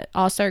in the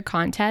all-star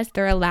contest,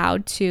 they're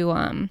allowed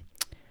to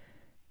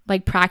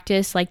like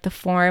practice like the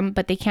form,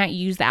 but they can't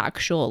use the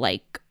actual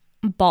like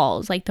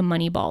balls, like the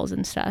money balls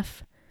and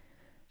stuff.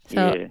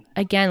 So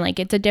again, like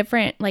it's a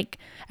different, like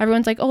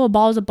everyone's like, oh, a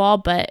ball is a ball,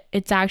 but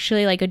it's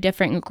actually like a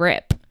different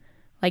grip.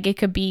 Like it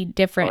could be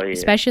different,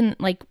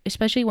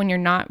 especially when you're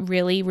not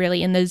really,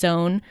 really in the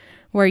zone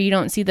where you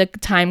don't see the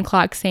time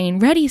clock saying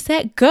ready,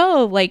 set,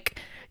 go. Like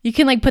you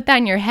can like put that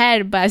in your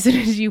head, but as soon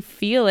as you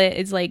feel it,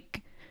 it's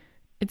like,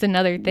 it's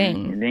another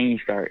thing. And then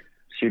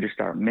shooters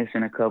start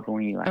missing a couple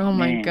and you're like, oh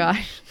my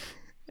gosh.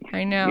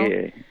 I know.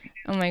 Yeah.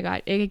 Oh my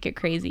God. It could get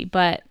crazy.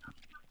 But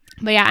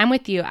yeah, I'm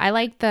with you. I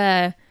like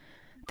the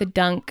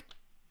dunk.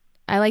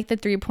 I like the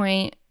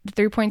 3-point. The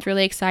 3-point's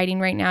really exciting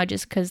right now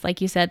just because,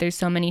 like you said, there's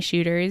so many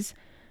shooters.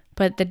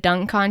 But the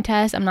dunk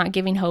contest, I'm not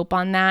giving hope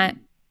on that.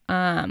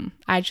 I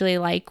actually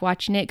like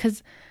watching it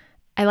because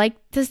I like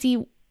to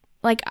see,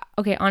 like,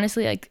 okay,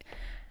 honestly, like,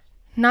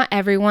 not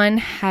everyone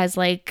has,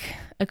 like,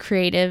 a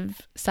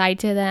creative side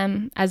to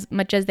them as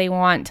much as they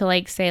want to,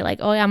 like, say, like,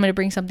 oh, yeah, I'm going to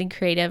bring something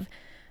creative.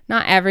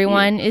 Not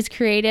everyone is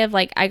creative.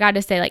 Like, I got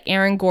to say, like,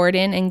 Aaron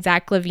Gordon and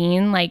Zach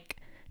LaVine, like,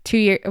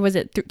 3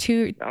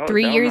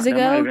 years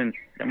ago?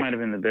 That might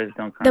have been the best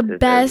dunk contest the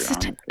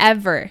best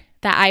ever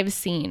that I've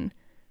seen.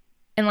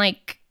 And,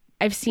 like,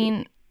 I've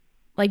seen,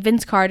 like,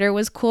 Vince Carter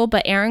was cool,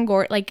 but Aaron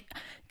Gordon, like,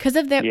 because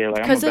of them. Yeah,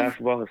 like, I'm a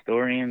basketball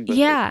historian. But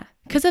yeah,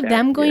 because of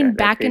them going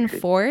back and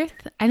forth,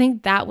 I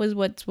think that was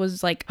what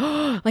was, like,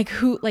 like,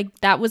 who, like,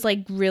 that was,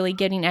 like, really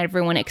getting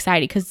everyone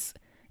excited, because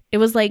it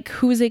was, like,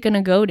 who's it going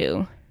to go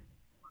to?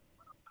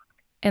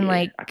 And,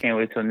 like. I can't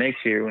wait till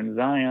next year when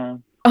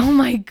Zion. Oh,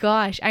 my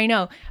gosh, I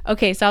know.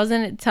 Okay, so I was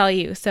going to tell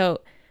you,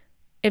 so.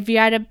 If you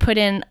had to put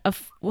in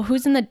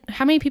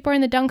how many people are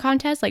in the dunk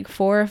contest? Like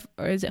 4,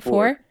 or is it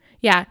 4?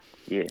 Yeah.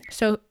 Yeah.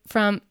 So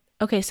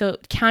so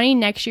counting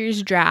next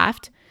year's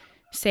draft,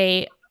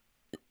 say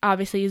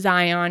obviously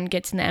Zion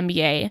gets in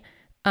the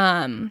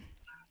NBA.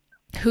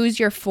 Who's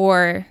your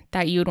 4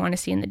 that you would want to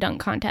see in the dunk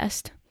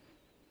contest?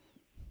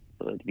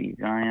 So it'd be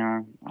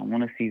Zion. I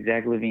want to see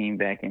Zach LaVine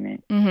back in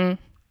it.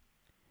 Mm-hmm.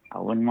 I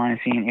wouldn't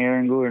mind seeing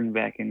Aaron Gordon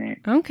back in it.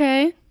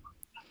 Okay.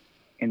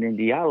 And then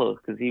Diallo,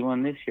 because he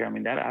won this year. I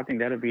mean, I think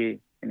that'll be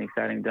an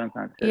exciting dunk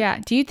contest.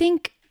 Yeah. Do you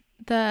think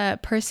the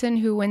person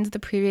who wins the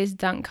previous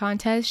dunk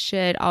contest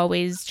should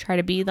always try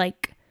to be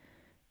like,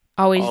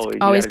 always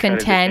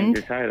contend?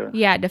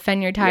 Defend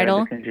defend your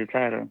title. Defend your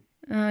title.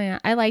 Oh yeah,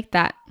 I like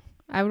that.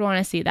 I would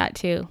want to see that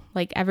too.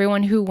 Like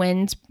everyone who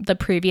wins the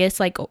previous,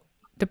 like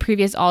the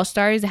previous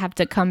All-Stars have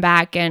to come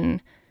back and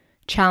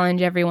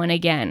challenge everyone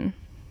again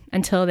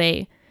until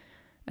they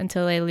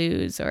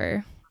lose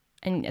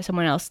and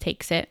someone else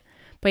takes it.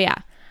 But yeah,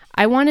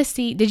 I want to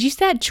see. Did you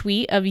see that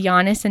tweet of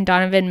Giannis and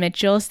Donovan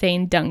Mitchell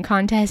saying dunk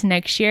contest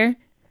next year?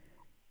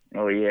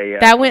 Oh yeah.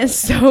 That went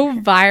so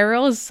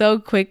viral so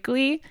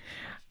quickly.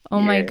 Oh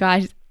my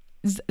gosh.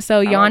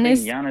 So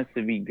Giannis, Giannis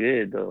would be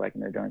good though, like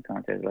in the dunk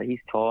contest. Like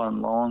he's tall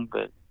and long,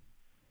 but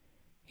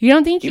you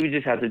don't think he would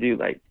just have to do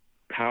like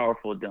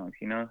powerful dunks,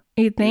 you know?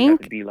 You He'd think?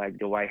 have to be like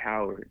Dwight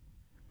Howard.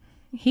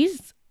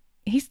 He's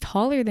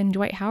taller than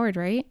Dwight Howard,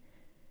 right?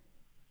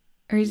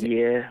 Or is it?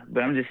 Yeah,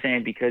 but I'm just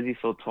saying because he's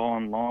so tall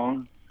and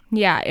long.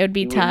 Yeah, it would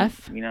be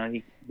tough. You know,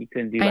 he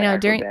couldn't do I like know,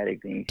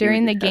 acrobatic things.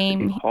 during the He would just have to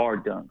game, do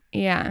hard dunks.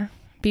 Yeah,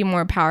 be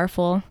more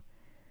powerful.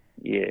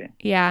 Yeah.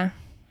 Yeah,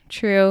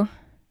 true.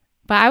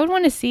 But I would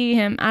want to see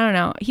him. I don't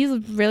know. He's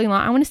really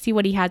long. I want to see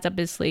what he has up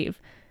his sleeve.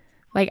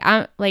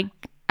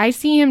 I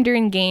see him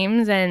during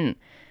games, and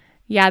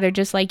yeah, they're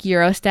just like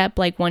Euro step,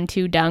 like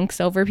 1-2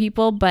 dunks over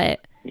people.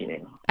 But yeah,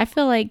 I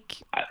feel like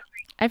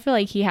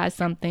he has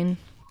something.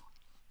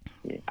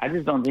 Yeah, I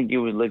just don't think it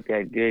would look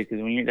that good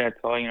because when you're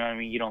that tall, you know what I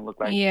mean. You don't look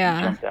like you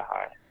jump that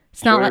high.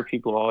 It's not like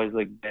people always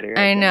look better.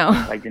 I know,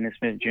 like Dennis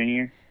Smith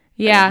Jr.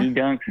 Yeah, like he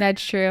dunks.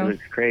 That's true. It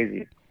looks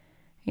crazy.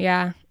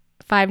 Yeah,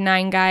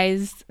 5'9"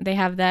 guys, they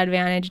have the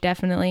advantage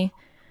definitely.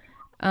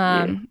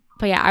 But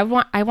yeah, I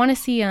want to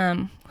see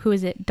who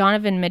is it?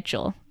 Donovan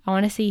Mitchell. I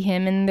want to see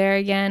him in there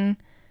again.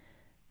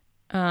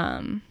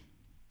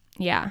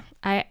 Yeah,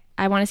 I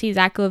want to see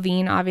Zach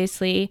LaVine,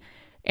 obviously.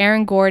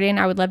 Aaron Gordon,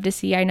 I would love to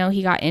see. I know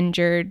he got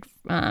injured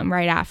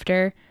right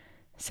after,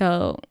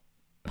 so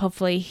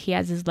hopefully he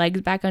has his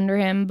legs back under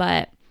him.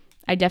 But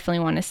I definitely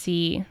want to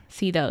see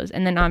those,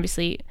 and then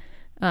obviously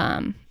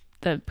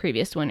the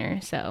previous winner.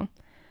 So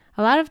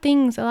a lot of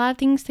things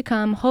to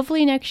come.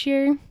 Hopefully next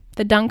year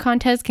the dunk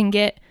contest can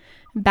get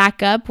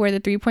back up where the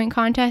 3-point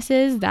contest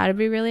is. That would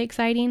be really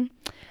exciting.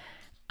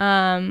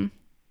 But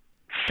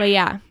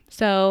yeah,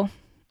 so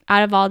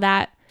out of all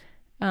that,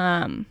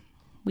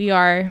 we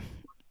are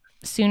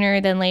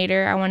sooner than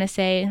later. I want to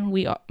say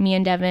me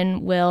and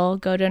Devin will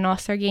go to an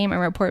All-Star game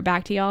and report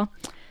back to y'all.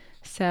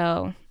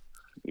 So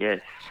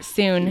yes,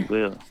 soon.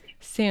 We will.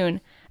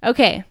 Soon.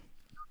 Okay.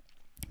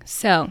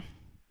 So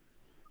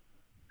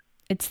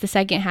it's the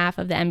second half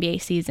of the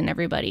NBA season,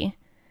 everybody.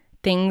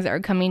 Things are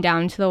coming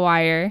down to the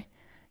wire.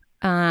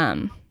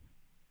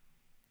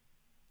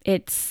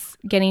 It's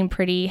getting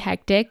pretty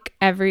hectic,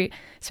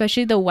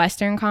 especially the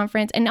Western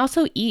Conference and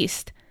also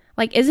East.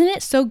 Like, isn't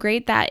it so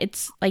great that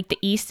it's like the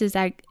East is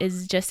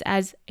just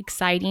as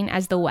exciting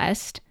as the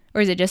West? Or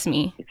is it just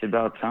me? It's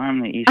about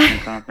time the Eastern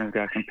Conference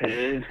got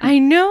competitive. I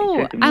know.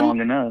 It took them long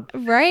enough.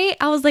 Right?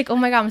 I was like, oh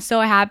my God, I'm so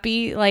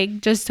happy,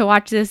 like, just to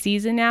watch this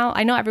season now.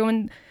 I know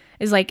everyone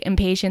is, like,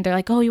 impatient. They're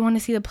like, oh, you want to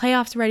see the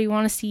playoffs already? We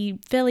want to see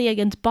Philly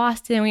against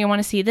Boston. We want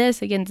to see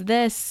this against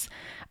this.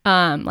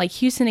 Like,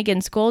 Houston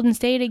against Golden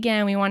State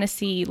again. We want to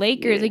see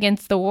Lakers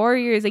against the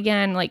Warriors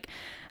again. Like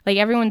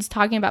everyone's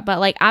talking about.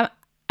 But, like,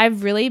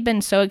 I've really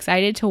been so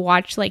excited to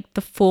watch, like,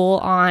 the full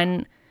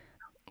on.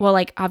 Well,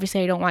 like,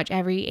 obviously I don't watch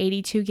every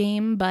 82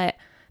 game, but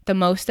the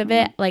most of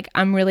it, like,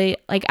 I'm really,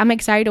 like, I'm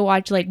excited to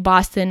watch, like,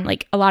 Boston,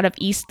 like, a lot of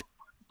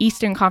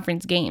Eastern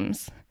Conference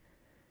games.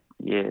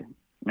 Yeah.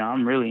 No,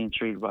 I'm really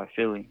intrigued by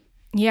Philly.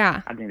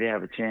 Yeah. I think they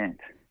have a chance.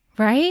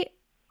 Right?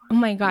 Oh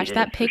my gosh, yeah,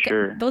 that pick,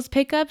 sure. Those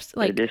pickups,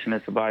 like, the addition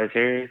of Tobias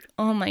Harris.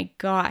 Oh my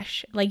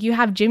gosh. Like, you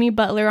have Jimmy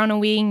Butler on a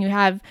wing,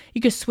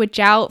 you could switch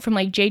out from,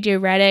 like, JJ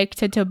Redick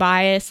to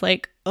Tobias,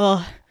 like,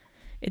 ugh.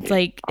 It's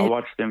like I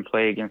watched them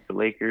play against the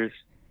Lakers.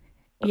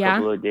 A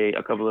couple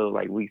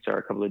of weeks or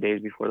a couple of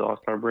days before the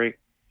All-Star break.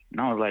 And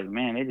I was like,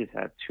 man, they just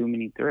have too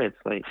many threats.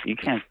 Like, you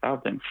can't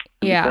stop them.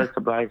 And because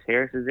Tobias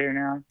Harris is there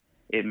now,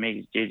 it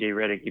makes JJ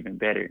Redick even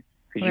better.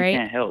 Because you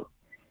can't help.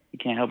 You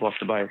can't help off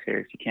Tobias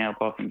Harris. You can't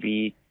help off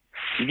Embiid.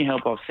 You can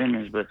help off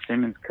Simmons, but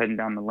Simmons cutting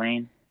down the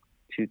lane,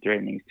 too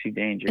threatening, it's too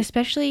dangerous.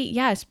 Especially,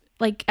 yes,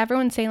 like,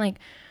 everyone's saying, like,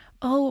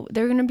 oh,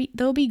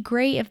 they'll be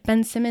great if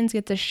Ben Simmons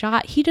gets a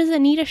shot. He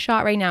doesn't need a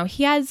shot right now.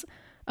 He has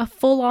a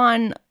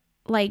full-on,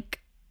 like,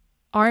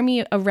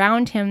 army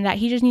around him that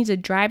he just needs to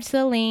drive to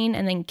the lane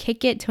and then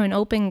kick it to an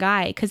open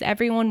guy because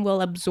everyone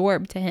will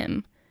absorb to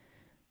him,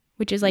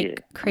 which is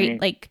like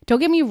great. Like, don't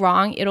get me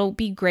wrong, it'll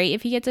be great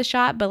if he gets a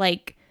shot, but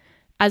like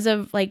as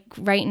of like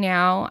right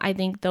now, I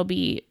think they'll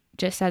be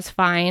just as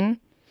fine.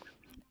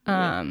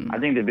 I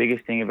think the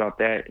biggest thing about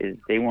that is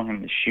they want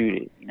him to shoot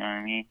it. You know what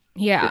I mean?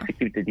 Yeah. Just to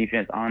keep the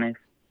defense honest.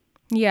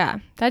 Yeah,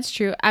 that's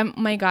true. Oh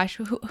my God,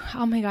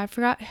 I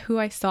forgot who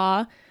I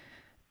saw.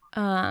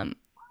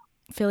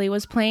 Philly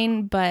was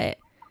playing, but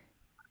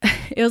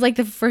it was like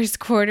the first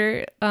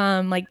quarter,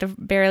 like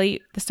the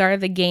start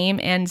of the game,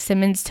 and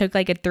Simmons took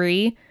like a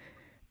 3,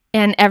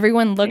 and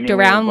everyone looked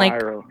around like,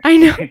 I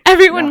know,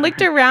 everyone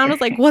looked around,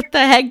 was like, what the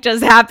heck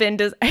just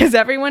happened? Is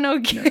everyone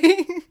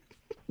okay?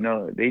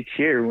 No, they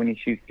cheer when he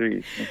shoots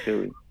threes in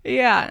Philly.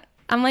 Yeah,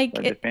 I'm like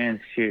the fans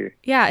cheer.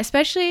 Yeah,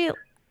 especially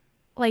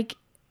like,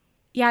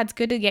 yeah, it's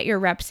good to get your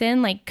reps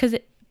in, like, cause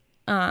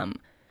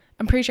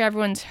I'm pretty sure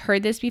everyone's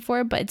heard this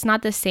before, but it's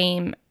not the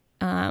same.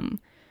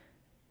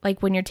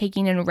 Like when you're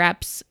taking in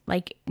reps,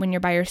 like when you're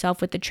by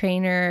yourself with the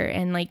trainer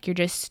and like you're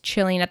just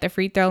chilling at the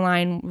free throw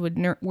line with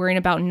worrying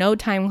about no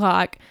time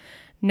clock,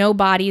 no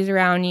bodies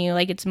around you.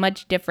 Like it's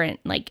much different,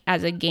 like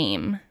as a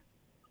game.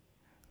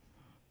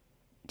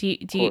 Do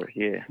you?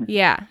 Yeah.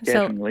 Yeah.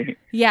 Definitely. So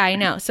yeah, I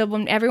know. So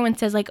when everyone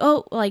says like,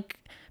 oh, like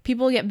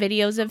people get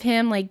videos of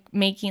him like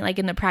making like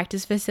in the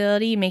practice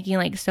facility making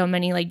like so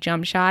many like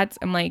jump shots.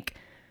 I'm like,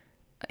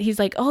 he's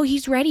like, oh,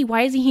 he's ready.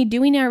 Why isn't he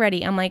doing it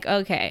already? I'm like,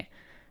 okay.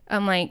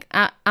 I'm like,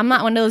 I'm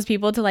not one of those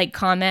people to like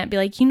comment, be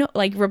like,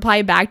 like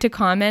reply back to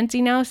comments,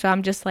 So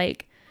I'm just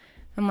like,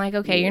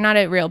 okay, you're not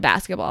a real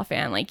basketball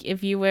fan. Like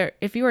if you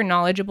were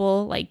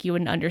knowledgeable, like you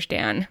wouldn't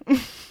understand.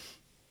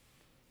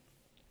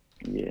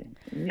 Yeah,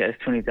 it's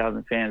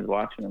 20,000 fans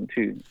watching them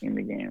too in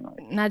the game.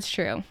 Like. That's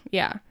true.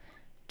 Yeah,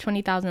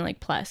 20,000 like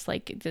plus.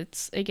 Like it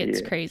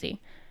gets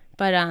crazy.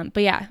 But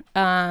yeah,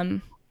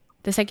 the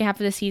second half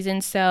of the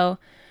season. So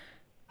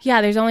yeah,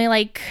 there's only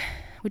like,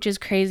 which is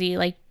crazy,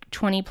 like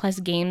 20 plus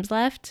games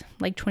left,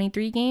 like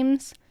 23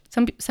 games.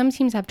 Some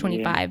teams have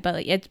 25, but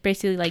like, it's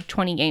basically like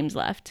 20 games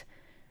left,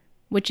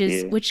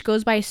 which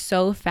goes by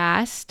so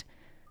fast.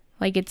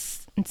 Like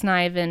it's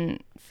not even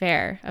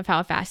fair of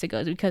how fast it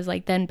goes, because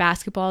like then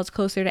basketball is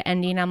closer to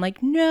ending. I'm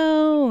like,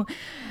 no.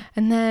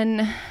 And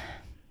then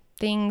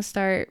things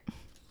start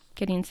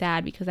getting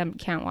sad because I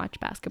can't watch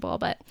basketball,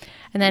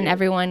 and then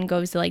everyone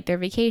goes to like their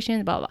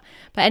vacations, blah, blah.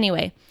 But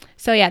anyway,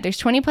 so yeah, there's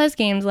 20 plus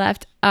games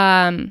left.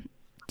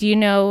 Do you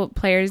know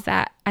players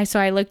that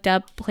I looked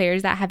up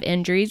players that have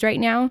injuries right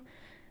now,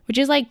 which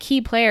is like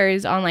key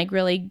players on like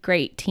really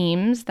great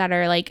teams that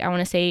are like, I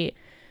want to say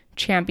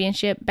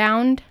championship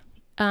bound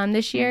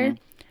this year. Mm-hmm.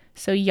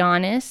 So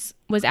Giannis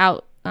was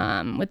out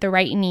with the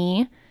right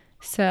knee.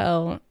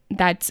 So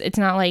it's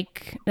not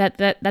like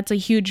that's a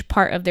huge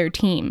part of their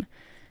team.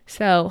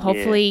 So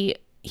hopefully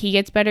he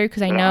gets better,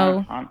 because I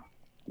know.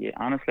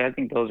 Honestly, I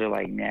think those are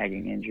like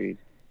nagging injuries.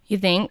 You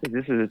think?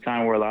 This is a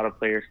time where a lot of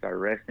players start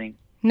resting.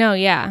 No,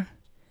 yeah,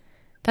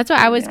 that's what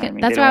I was.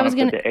 That's what I was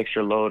gonna. Put the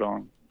extra load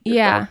on.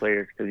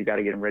 Players, because you got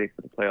to get them ready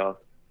for the playoffs.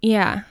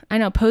 Yeah, I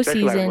know.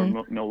 Postseason.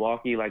 Like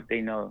Milwaukee, like they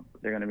know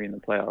they're gonna be in the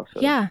playoffs.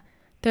 So. Yeah,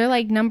 they're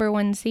like number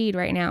 1 seed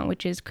right now,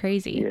 which is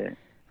crazy. Yeah.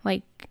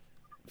 Like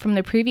from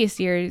the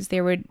previous years,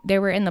 they were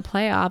in the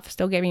playoffs.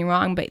 Don't get me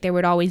wrong, but they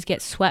would always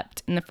get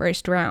swept in the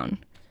first round.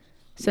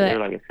 So they're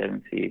like a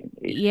 7 seed.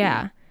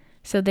 Yeah.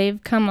 So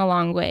they've come a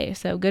long way.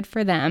 So good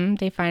for them.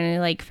 They finally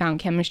like found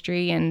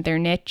chemistry and their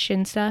niche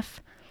and stuff.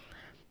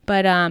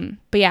 But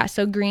yeah,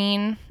 so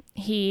Green,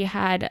 he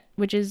had,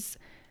 which is,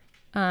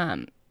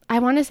 I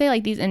want to say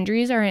like these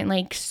injuries aren't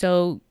like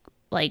so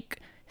like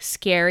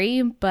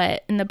scary,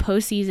 but in the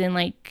postseason,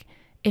 like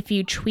if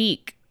you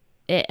tweak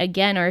it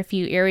again, or if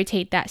you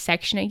irritate that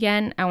section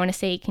again, I want to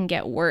say it can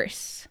get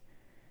worse.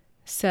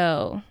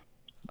 So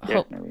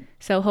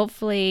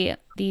hopefully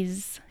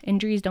these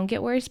injuries don't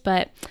get worse.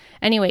 But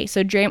anyway,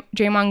 so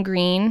Draymond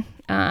Green,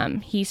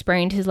 he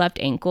sprained his left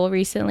ankle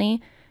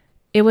recently.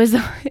 It was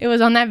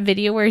on that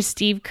video where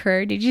Steve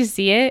Kerr, did you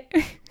see it?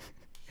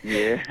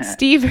 Yeah.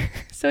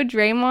 So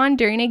Draymond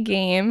during a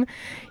game,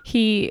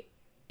 he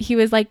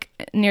was like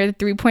near the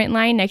 3-point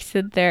line next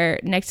to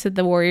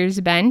the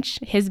Warriors bench,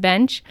 his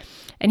bench,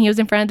 and he was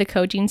in front of the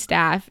coaching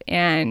staff,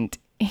 and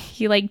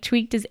he like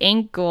tweaked his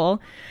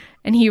ankle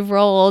and he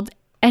rolled,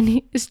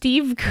 and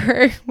Steve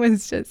Kerr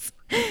was just,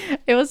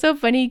 it was so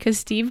funny because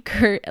Steve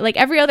Kerr, like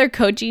every other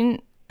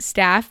coaching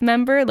staff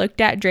member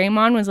looked at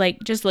Draymond, was like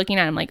just looking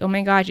at him like, oh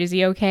my gosh, is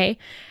he okay?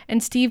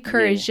 And Steve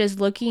Kerr is just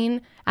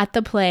looking at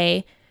the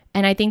play,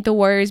 and I think the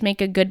Warriors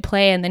make a good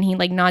play, and then he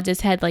like nods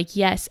his head like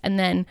yes, and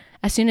then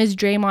as soon as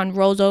Draymond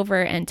rolls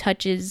over and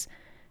touches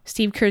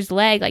Steve Kerr's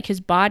leg, like his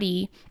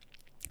body,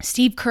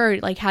 Steve Kerr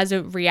like has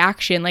a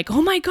reaction like,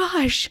 oh my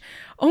gosh,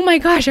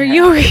 are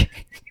you okay?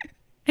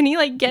 And he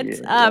like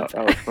gets up.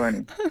 That was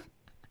funny.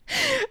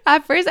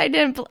 At first I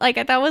thought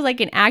it was like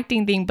an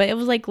acting thing, but it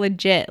was like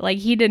legit. Like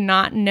he did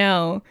not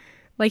know.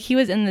 Like he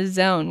was in the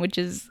zone, which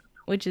is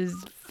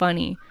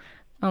funny.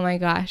 Oh my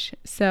gosh.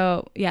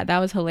 So yeah, that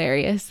was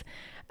hilarious.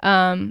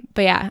 But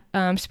yeah,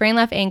 sprained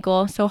left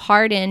ankle. So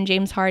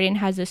James Harden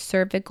has a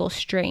cervical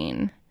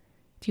strain.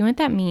 Do you know what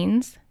that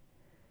means?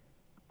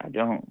 I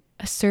don't.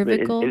 A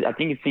cervical? I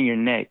think it's in your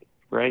neck,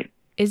 right?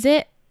 Is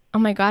it? Oh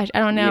my gosh, I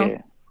don't know.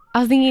 Yeah. I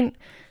was thinking,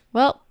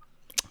 well,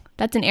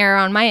 that's an error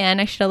on my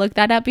end. I should have looked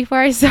that up before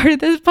I started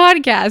this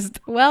podcast.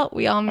 Well,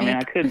 we all make...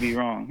 I could be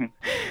wrong.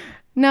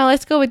 No,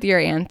 let's go with your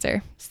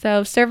answer.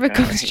 So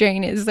cervical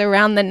strain is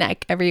around the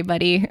neck,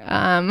 everybody.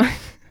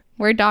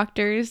 We're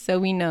doctors, so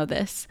we know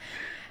this.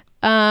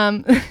 So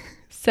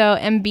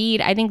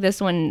Embiid, I think this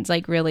one's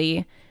like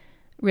really,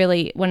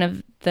 really one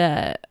of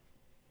the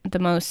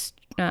most,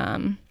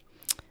 out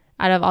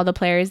of all the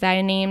players that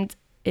I named,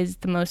 is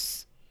the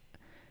most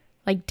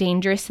like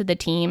dangerous to the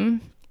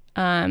team.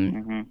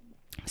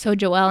 So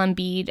Joel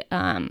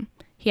Embiid,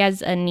 he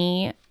has a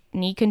knee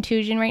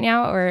contusion right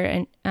now, or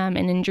an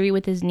injury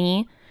with his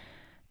knee,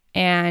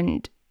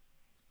 and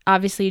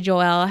obviously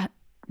Joel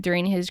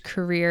during his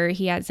career,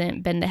 he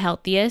hasn't been the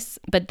healthiest.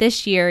 But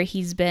this year,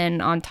 he's been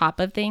on top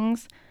of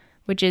things,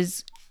 which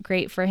is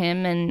great for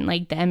him and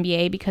like the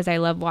NBA because I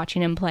love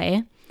watching him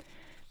play.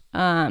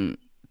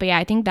 But yeah,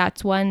 I think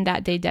that's one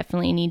that they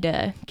definitely need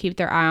to keep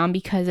their eye on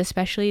because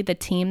especially the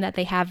team that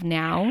they have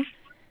now,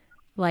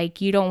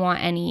 like you don't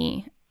want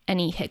any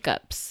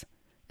hiccups,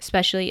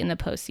 especially in the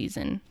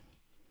postseason.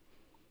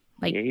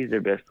 Like, yeah, he's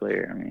their best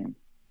player. I mean,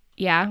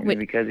 yeah,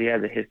 because he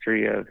has a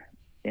history of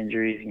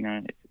injuries, you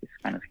know, it's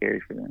kind of scary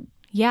for them.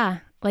 Yeah,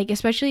 like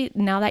especially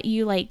now that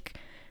you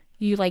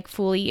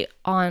fully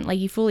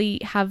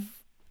have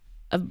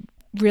a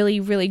really,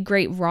 really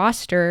great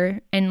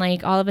roster and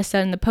like all of a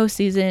sudden the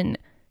postseason,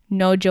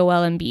 no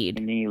Joel Embiid.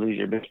 And then you lose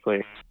your best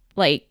player.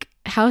 Like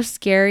how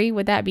scary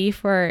would that be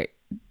for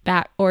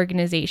that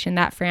organization,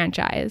 that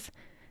franchise?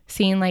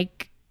 Seeing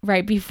like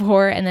right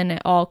before and then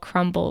it all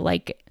crumble.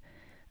 Like,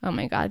 oh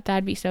my God,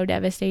 that'd be so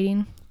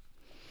devastating.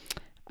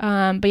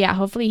 But yeah,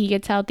 hopefully he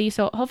gets healthy.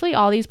 So hopefully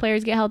all these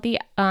players get healthy.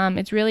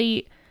 It's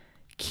really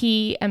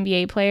key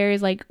NBA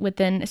players, like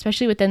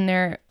especially within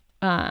their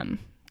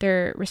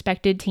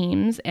respected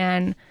teams.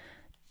 And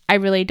I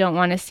really don't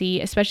want to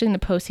see, especially in the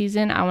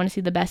postseason, I want to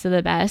see the best of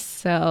the best.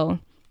 So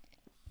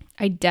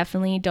I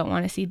definitely don't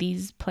want to see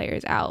these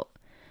players out.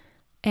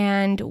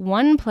 And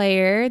one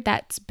player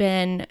that's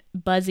been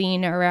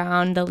buzzing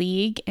around the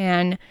league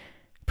and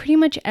pretty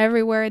much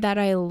everywhere that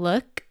I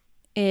look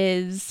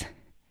is,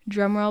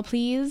 drumroll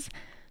please,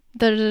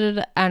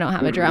 I don't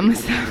have a drum,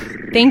 so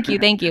thank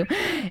you.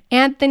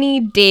 Anthony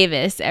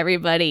Davis,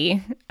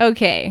 everybody.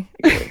 Okay.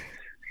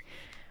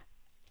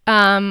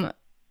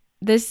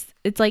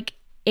 It's like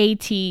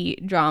AT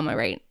drama,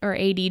 right? Or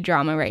AD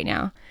drama right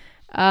now.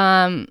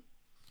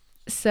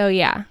 So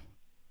yeah.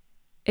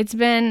 It's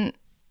been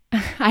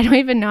I don't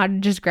even know how to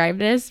describe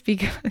this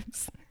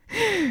because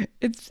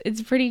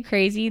it's pretty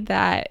crazy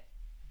that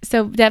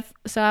so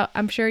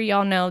I'm sure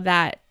y'all know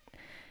that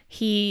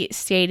he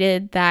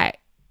stated that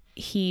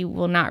he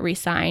will not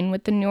resign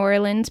with the New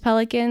Orleans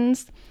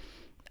Pelicans,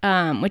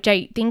 which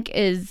I think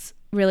is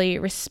really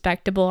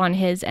respectable on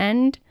his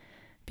end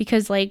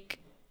because like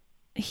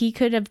he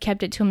could have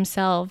kept it to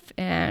himself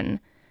and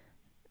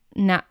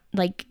not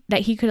like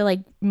that he could have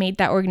like made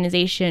that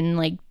organization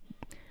like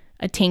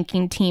a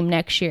tanking team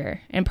next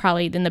year and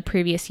probably in the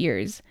previous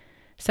years.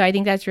 So I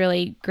think that's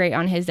really great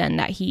on his end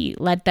that he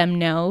let them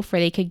know for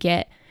they could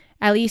get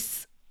at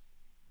least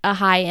a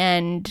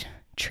high-end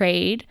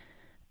trade.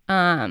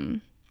 So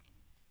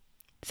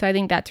I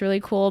think that's really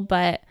cool,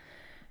 but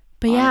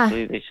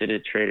Honestly, yeah. they should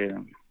have traded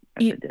him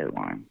at the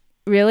deadline.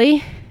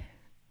 Really?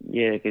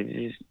 Yeah, because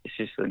it's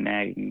just a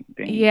nagging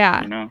thing.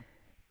 Yeah. You know?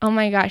 Oh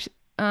my gosh.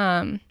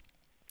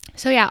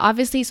 So yeah,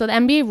 obviously, so the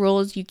NBA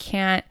rules, you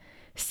can't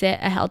sit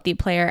a healthy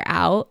player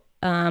out,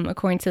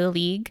 according to the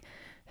league.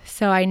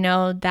 So I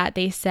know that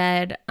they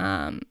said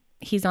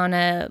he's on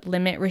a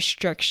limit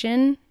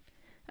restriction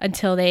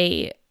until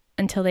they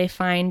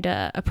find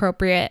a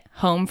appropriate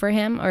home for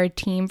him or a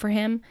team for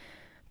him.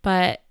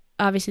 But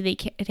obviously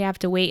they have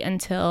to wait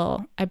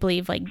until I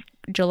believe like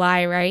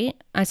July, right?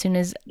 As soon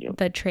as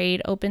the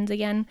trade opens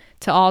again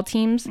to all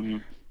teams. Mm-hmm.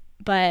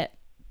 But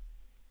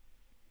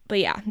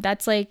yeah,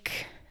 that's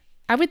like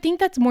I would think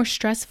that's more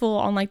stressful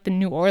on like the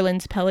New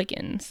Orleans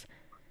Pelicans.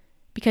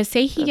 Because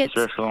say he gets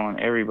stressful on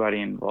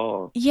everybody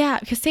involved. Yeah,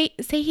 because say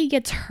he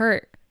gets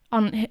hurt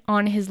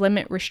on his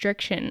limit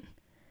restriction.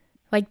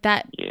 Like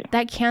that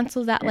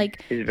cancels that,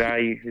 like his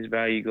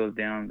value goes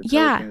down. The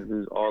Pelicans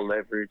lose all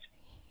leverage.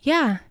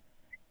 Yeah.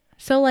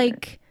 So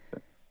like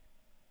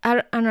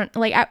I don't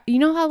like you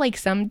know how like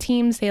some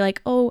teams say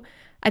like, oh,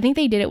 I think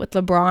they did it with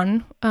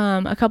LeBron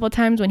a couple of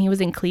times when he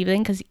was in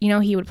Cleveland because you know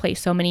he would play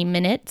so many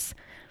minutes.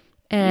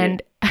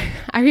 And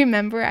I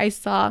remember I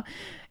saw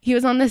he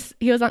was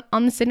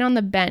sitting on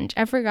the bench.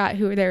 I forgot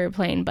who they were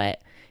playing,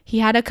 but he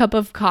had a cup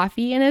of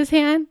coffee in his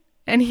hand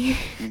and he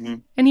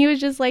and he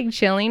was just like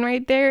chilling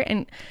right there.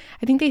 And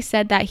I think they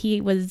said that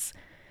it was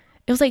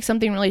like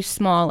something really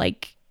small,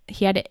 like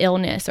he had an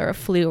illness or a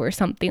flu or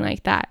something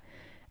like that.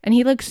 And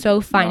he looked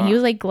so fine. Wow. He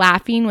was like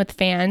laughing with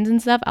fans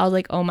and stuff. I was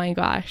like, oh my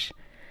gosh.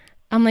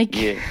 I'm like,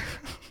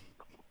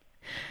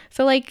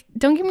 so like,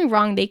 don't get me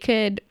wrong.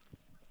 The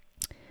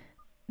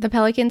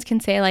Pelicans can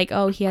say like,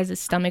 oh, he has a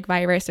stomach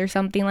virus or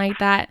something like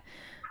that.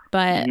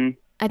 But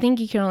I think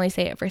you can only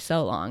say it for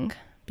so long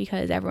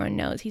because everyone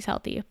knows he's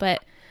healthy.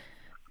 But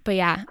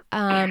yeah,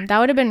 that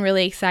would have been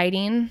really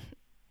exciting.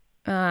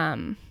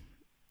 And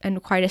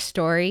quite a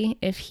story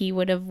if he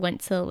would have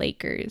went to the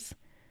Lakers.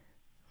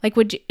 Like,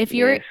 would you, if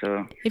you were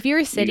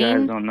sitting? You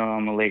guys don't know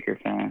I'm a Laker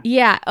fan.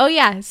 Yeah. Oh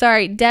yeah.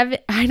 Sorry, Devin.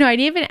 I know.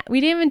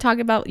 We didn't even talk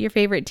about your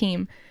favorite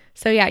team.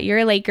 So yeah, you're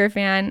a Laker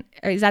fan.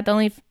 Or is that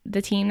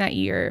the team that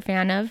you're a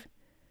fan of?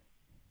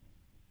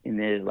 In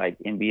the like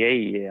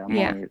NBA,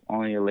 I'm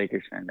only a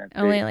Lakers fan. That's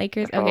only it.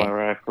 Lakers. That's okay. all I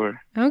ride for.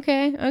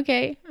 Okay.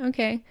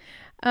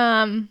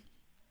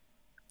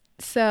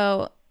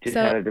 So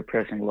had a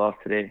depressing loss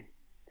today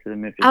to the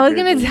Memphis. I was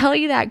gonna tell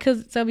you that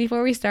because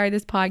before we started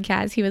this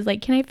podcast, he was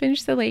like, "Can I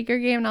finish the Laker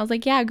game?" And I was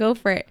like, "Yeah, go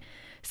for it."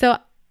 So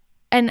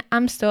And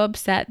I'm so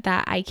upset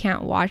that I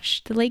can't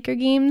watch the Laker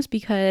games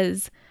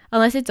because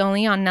unless it's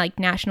only on like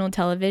national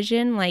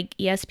television, like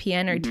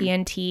ESPN or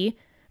TNT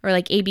or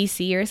like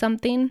ABC or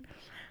something,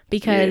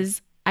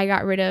 because I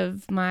got rid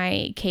of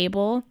my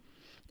cable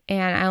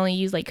and I only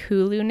use like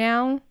Hulu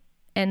now,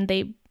 and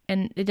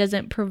it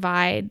doesn't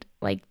provide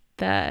like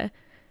the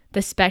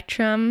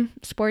Spectrum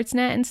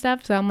Sportsnet and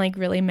stuff, so I'm like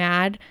really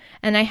mad.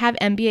 And I have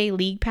NBA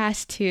League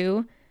Pass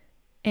too,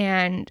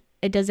 and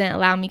it doesn't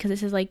allow me because it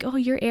says like, oh,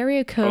 your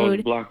area code.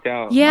 It's blocked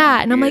out.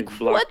 Yeah, and I'm like,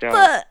 what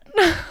the?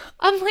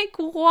 I'm like,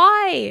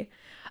 why?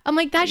 I'm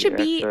like, that should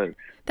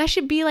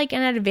be like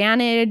an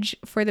advantage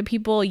for the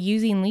people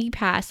using League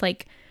Pass.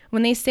 Like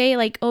when they say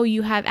like, oh,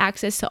 you have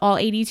access to all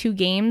 82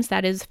 games,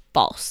 that is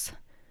false,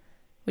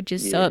 which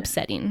is so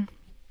upsetting.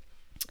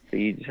 So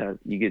you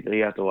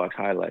have to watch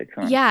highlights,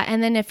 huh? Yeah,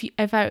 and then if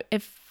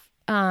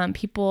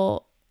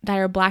people that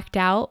are blacked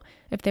out,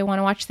 if they want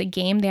to watch the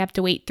game, they have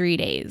to wait 3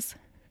 days.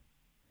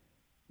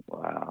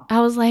 Wow.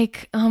 I was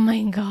like, oh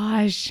my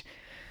gosh.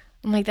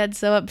 I'm like, that's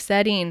so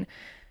upsetting.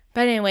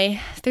 But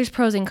anyway, there's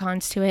pros and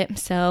cons to it.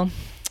 So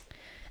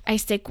I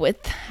stick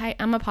with,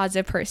 I'm a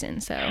positive person.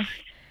 So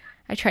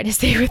I try to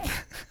stay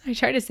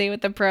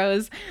with the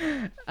pros.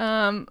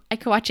 I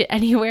could watch it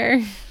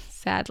anywhere,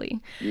 sadly.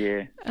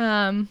 Yeah.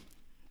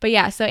 But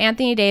yeah, so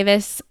Anthony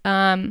Davis,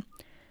 so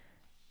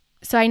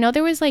I know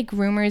there was like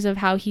rumors of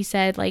how he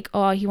said like,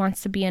 oh, he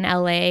wants to be in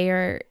LA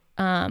or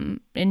in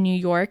New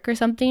York or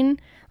something.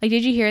 Like,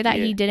 did you hear that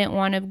he didn't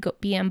want to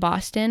be in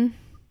Boston?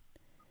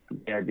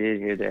 Yeah, I did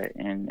hear that.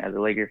 And as a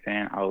Laker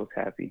fan, I was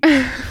happy.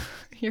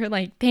 You're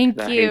like, thank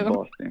you. I hate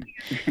Boston.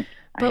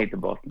 I hate the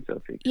Boston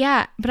Celtics.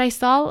 Yeah, but I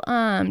saw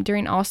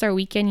during All-Star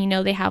Weekend, you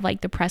know, they have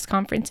like the press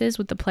conferences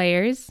with the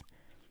players.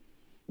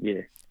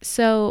 Yeah.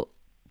 So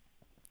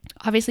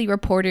obviously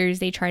reporters,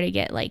 they try to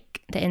get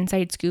like the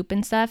inside scoop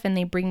and stuff, and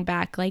they bring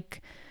back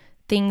like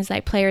things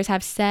like players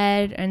have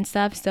said and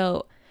stuff.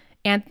 So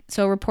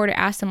a reporter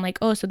asked him like,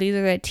 oh, so these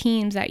are the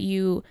teams that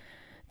you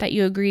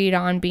agreed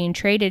on being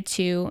traded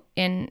to,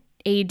 and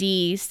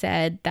AD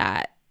said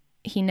that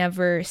he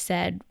never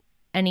said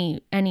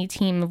any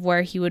team of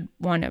where he would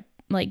want to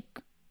like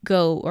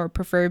go, or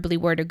preferably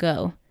where to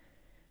go.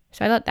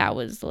 So I thought that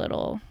was a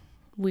little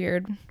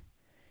weird.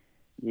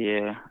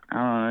 Yeah, I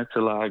don't know. It's a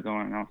lot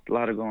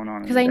going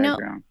on. Because I know,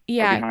 background,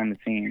 yeah, behind the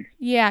scenes.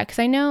 Yeah, because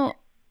I know,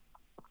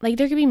 like,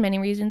 there could be many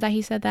reasons that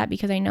he said that.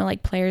 Because I know,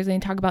 like, players, when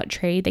they talk about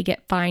trade, they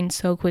get fined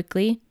so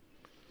quickly.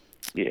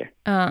 Yeah.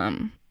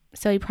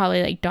 So he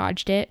probably like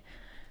dodged it.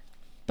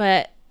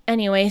 But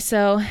anyway,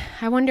 so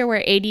I wonder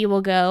where AD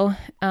will go.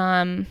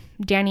 Danny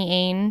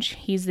Ainge,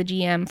 he's the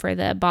GM for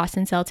the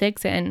Boston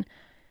Celtics, and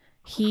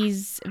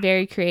he's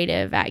very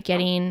creative at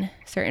getting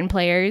certain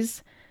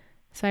players.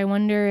 So I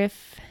wonder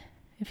if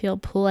he'll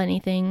pull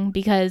anything,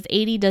 because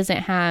AD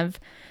doesn't have,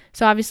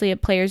 so obviously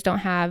players don't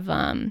have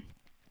a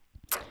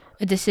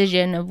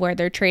decision of where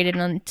they're traded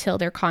until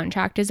their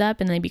contract is up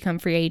and they become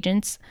free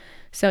agents.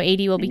 So AD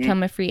will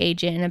become a free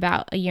agent in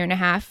about a year and a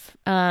half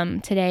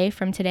from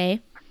today.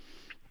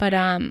 But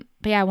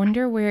yeah, I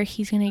wonder where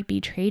he's going to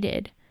be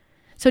traded.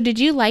 So did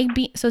you like,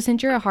 so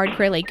since you're a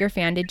hardcore Laker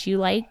fan, did you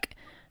like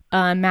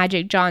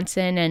Magic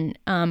Johnson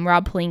and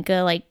Rob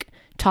Pelinka like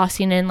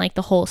tossing in like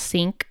the whole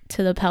sink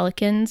to the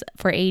Pelicans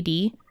for AD?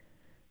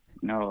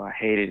 No, I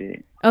hated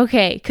it.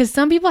 Okay, because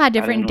some people had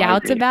different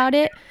doubts about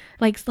it.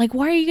 Like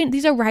why are you going?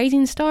 These are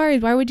rising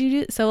stars. Why would you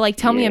do? So like,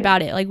 tell me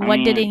about it. Like, what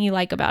didn't you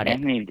like about it?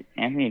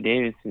 Anthony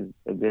Davis is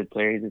a good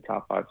player. He's a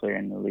top 5 player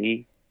in the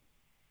league.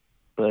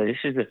 But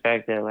it's just the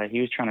fact that like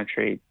he was trying to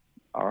trade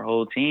our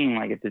whole team.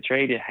 Like if the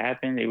trade had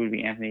happened, it would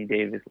be Anthony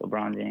Davis,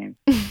 LeBron James,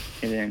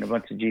 and then a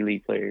bunch of G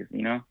League players.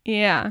 You know?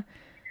 Yeah.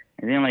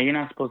 And then, like, you're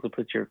not supposed to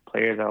put your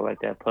players out like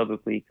that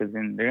publicly, because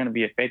then they're going to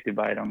be affected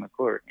by it on the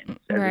court. And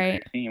as you're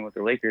seeing with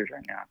the Lakers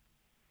right now.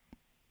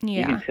 Yeah.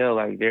 You can tell,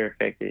 like, they're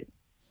affected.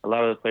 A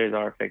lot of the players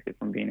are affected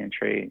from being in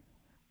trade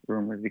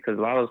rumors, because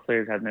a lot of those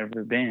players have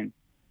never been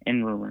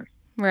in rumors.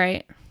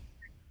 Right.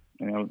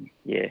 You know,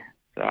 yeah.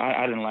 So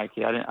I didn't like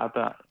it. I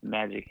thought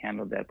Magic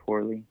handled that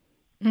poorly.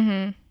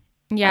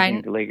 Mm-hmm. Yeah. I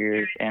think the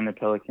Lakers and the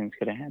Pelicans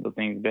could have handled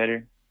things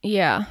better.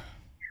 Yeah.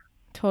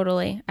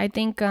 Totally. I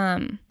think,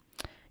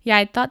 yeah,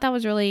 I thought that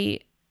was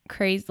really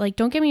crazy. Like,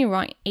 don't get me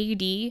wrong,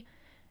 AD,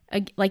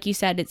 like you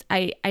said,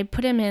 I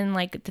put him in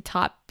like the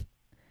top,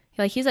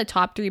 like he's a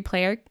top 3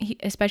 player,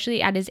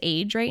 especially at his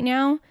age right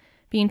now,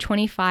 being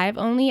 25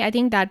 only. I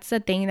think that's the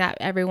thing that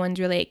everyone's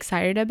really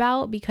excited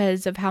about,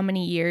 because of how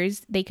many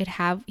years he could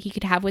have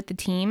with the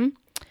team,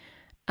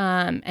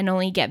 and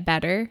only get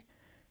better.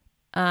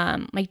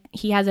 Like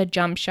he has a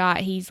jump shot.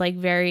 He's like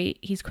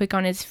he's quick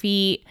on his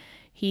feet.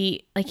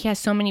 He has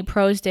so many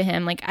pros to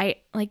him.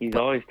 He's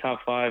always top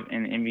 5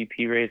 in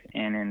MVP race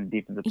and in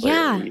defensive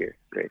player of the year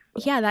race.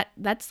 So. Yeah,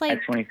 that's like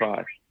at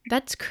 25.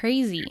 That's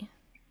crazy.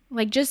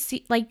 Like just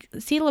see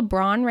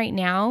LeBron right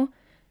now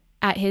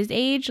at his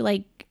age.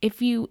 Like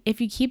if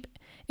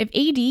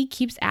AD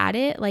keeps at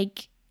it,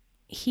 like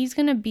he's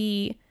gonna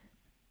be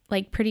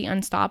like pretty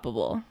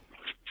unstoppable.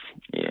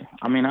 Yeah,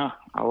 I mean I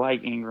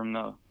like Ingram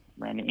though.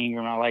 Brandon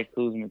Ingram, I like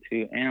Kuzma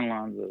too, and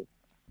Alonzo.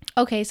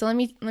 Okay, so let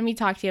me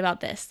talk to you about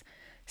this.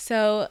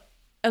 So,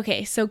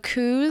 okay, so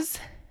Kuz,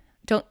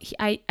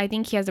 I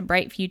think he has a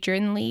bright future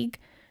in the league.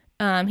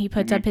 He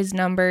puts up his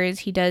numbers.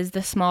 He does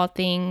the small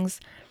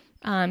things.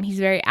 He's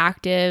very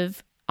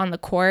active on the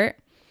court.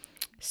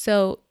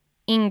 So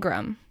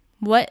Ingram,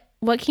 what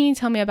can you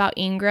tell me about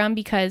Ingram?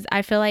 Because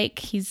I feel like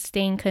he's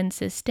staying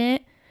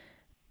consistent.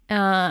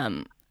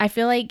 I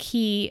feel like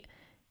he's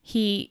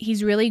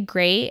really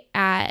great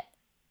at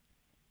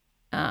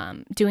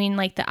doing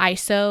like the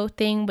ISO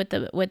thing with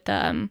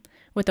the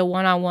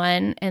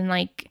one-on-one and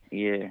like,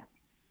 Yeah.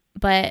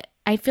 but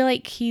I feel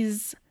like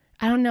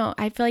I don't know.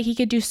 I feel like he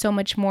could do so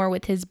much more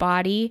with his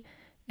body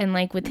and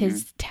like with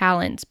his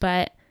talents,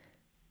 but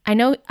I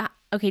know,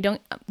 okay,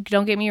 don't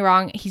get me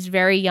wrong. He's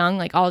very young.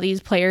 Like all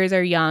these players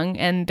are young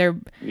and they're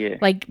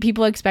like,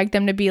 people expect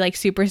them to be like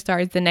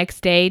superstars the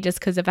next day just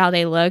because of how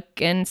they look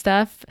and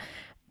stuff.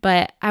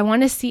 But I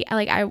want to see,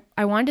 like,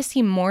 I wanted to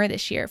see more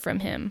this year from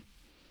him.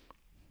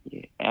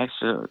 Yeah,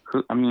 actually,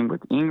 I mean,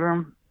 with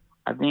Ingram,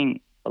 I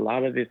think a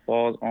lot of it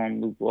falls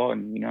on Luke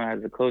Walton. You know,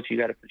 as a coach, you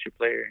got to put your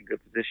player in good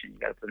position. You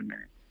got to put him in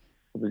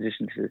a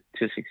position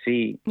to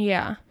succeed.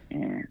 Yeah.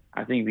 And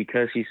I think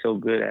because he's so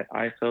good at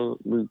ISO,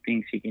 Luke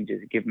thinks he can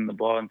just give him the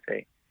ball and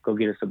say, "Go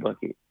get us a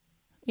bucket."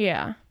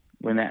 Yeah.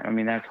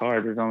 That's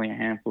hard. There's only a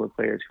handful of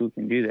players who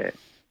can do that.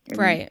 And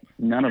right.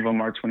 None of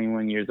them are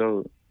 21 years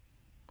old.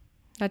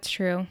 That's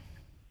true.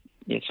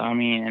 Yes, I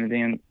mean, and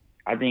then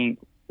I think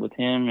with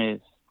him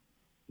is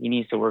he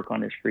needs to work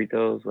on his free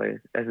throws.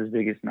 Like that's his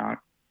biggest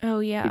knock. Oh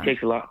yeah. He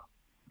takes a lot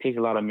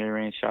of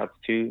mid-range shots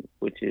too,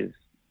 which is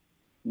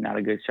not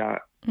a good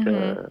shot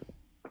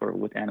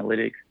with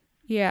analytics.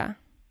 Yeah.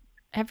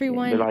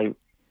 Everyone. But like,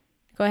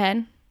 go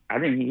ahead. I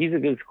think he's a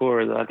good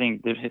scorer, though. I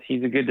think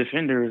he's a good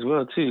defender as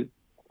well too.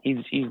 He's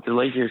the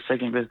Lakers'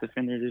 second best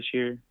defender this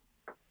year.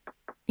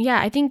 Yeah,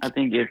 I think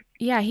if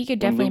he could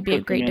definitely be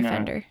a great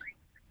defender.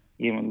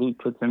 When Luke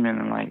puts him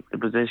in like the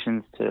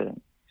positions to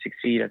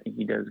succeed, I think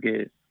he does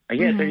good. Like,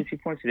 he had 32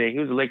 points today. He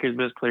was the Lakers'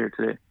 best player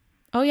today.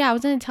 Oh yeah, I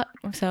was gonna talk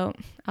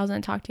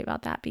to you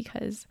about that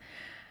because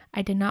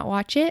I did not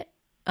watch it.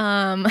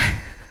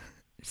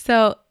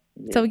 So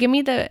give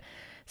me the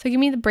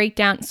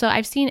breakdown. So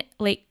I've seen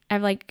the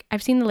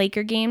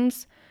Laker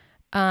games.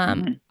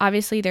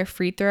 Obviously their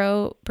free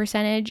throw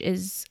percentage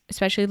is,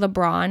 especially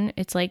LeBron,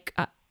 it's like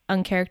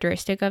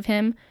uncharacteristic of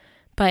him.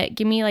 But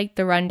give me like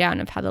the rundown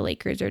of how the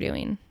Lakers are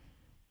doing.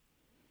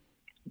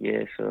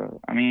 Yeah,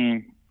 so I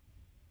mean,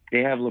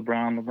 they have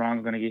LeBron.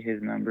 LeBron's gonna get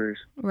his numbers.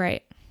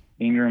 Right.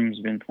 Ingram's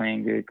been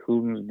playing good.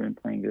 Kuzma's been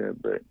playing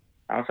good, but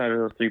outside of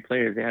those three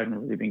players, they haven't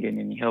really been getting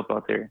any help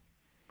out there.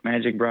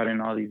 Magic brought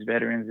in all these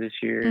veterans this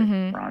year: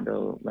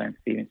 Rondo, Lance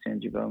Stevenson,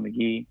 JaVale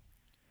McGee,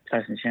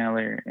 Tyson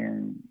Chandler,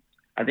 and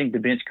I think the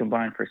bench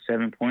combined for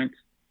 7 points.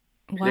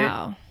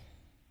 Wow.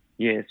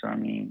 Yeah, so I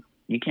mean,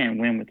 you can't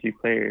win with 3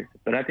 players,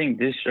 but I think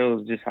this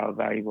shows just how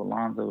valuable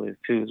Lonzo is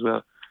too, as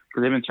well,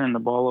 because they've been turning the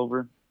ball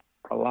over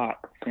a lot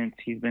since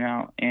he's been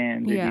out,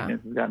 and the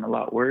defense has gotten a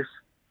lot worse.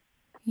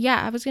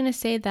 Yeah, I was gonna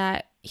say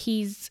that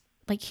he's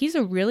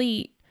a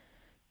really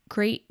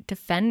great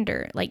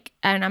defender, like,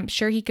 and I'm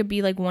sure he could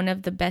be like one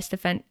of the best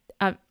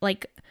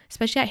like,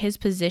 especially at his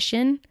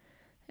position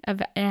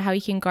of how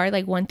he can guard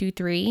like 1 through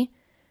 3.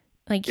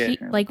 Like he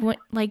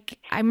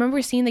I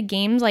remember seeing the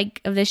games like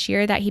of this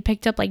year that he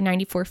picked up like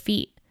 94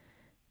 feet,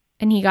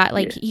 and he got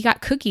he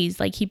got cookies,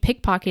 like he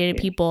pickpocketed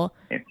people,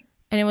 and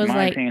it was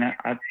like.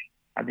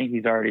 I think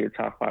he's already a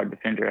top 5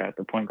 defender at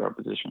the point guard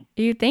position.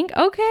 You think?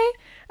 Okay,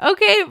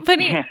 okay,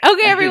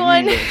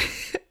 everyone.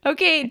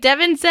 Okay,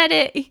 Devin said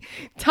it.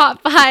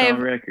 Top 5. It's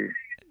on record.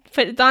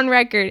 But it's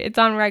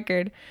on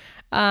record.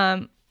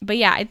 But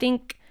yeah, I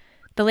think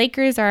the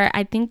Lakers they're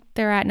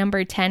at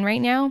number 10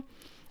 right now.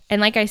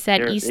 And like I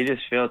said, they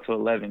just fell to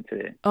 11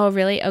 today. Oh,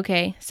 really?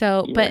 Okay.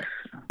 So, but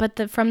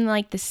from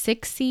like the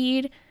 6th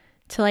seed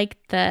to like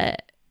the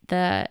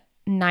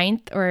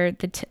 9th or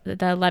the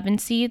 11th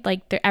seed,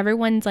 like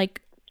everyone's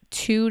like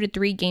 2 to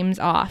 3 games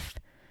off.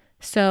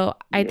 So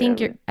I think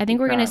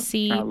we're gonna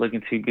see. Not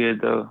looking too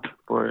good though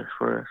for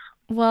us.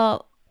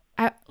 Well,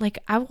 of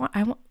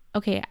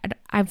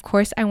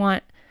course I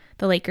want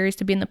the Lakers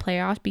to be in the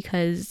playoffs,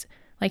 because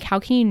like, how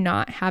can you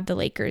not have the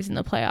Lakers in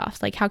the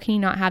playoffs? Like, how can you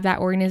not have that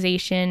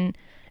organization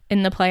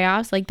in the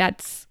playoffs? Like,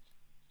 that's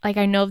like,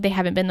 I know they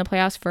haven't been in the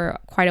playoffs for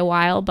quite a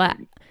while, but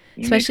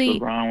especially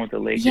LeBron with the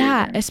Lakers.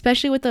 Yeah,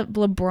 especially with the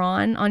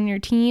LeBron on your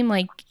team,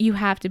 like, you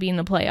have to be in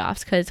the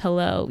playoffs, because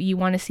you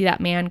want to see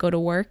that man go to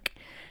work.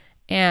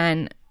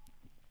 And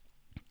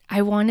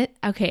I want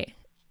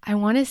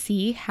to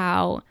see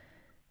how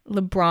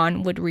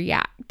LeBron would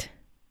react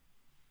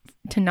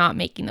to not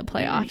making the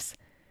playoffs.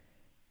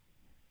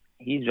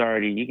 He's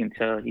already, you can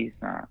tell he's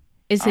not.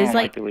 Is his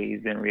like the way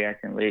he's been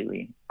reacting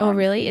lately. Oh,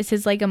 really? Is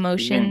his like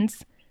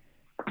emotions?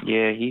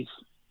 He's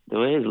the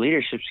way his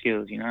leadership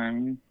skills, you know what I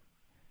mean?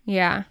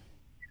 Yeah.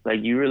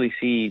 Like, you really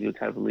see the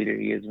type of leader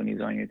he is when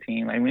he's on your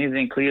team. Like, when he's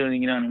in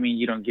Cleveland, you know what I mean?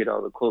 You don't get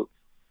all the quotes.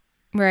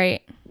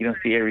 Right. You don't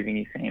see everything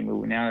he's saying, but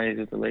nowadays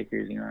with the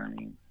Lakers, you know what I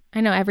mean?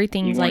 I know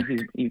everything's like.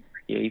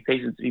 He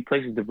places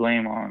the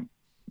blame on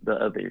the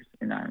others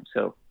and not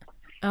himself.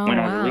 Oh, when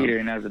wow. as a leader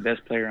and as the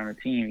best player on the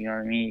team, you know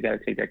what I mean. You got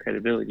to take that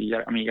credibility. You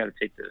got to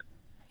take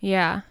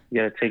Yeah.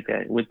 You got to take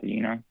that with you.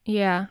 You know.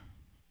 Yeah.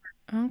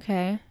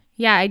 Okay.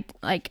 Yeah,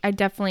 I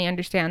definitely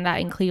understand that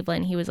in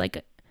Cleveland he was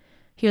like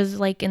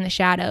in the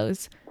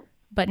shadows.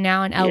 But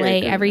now in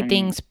LA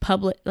everything's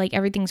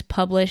everything's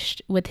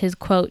published with his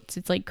quotes.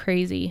 It's like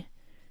crazy.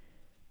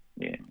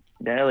 Yeah.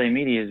 The LA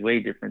media is way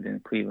different than the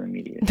Cleveland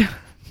media.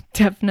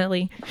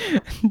 Definitely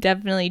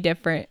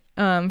different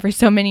for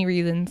so many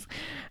reasons.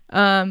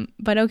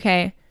 But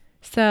okay.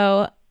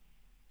 So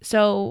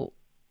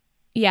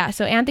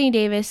Anthony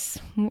Davis,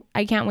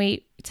 I can't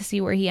wait to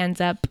see where he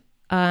ends up.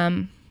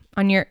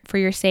 For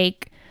your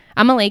sake,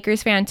 I'm a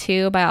Lakers fan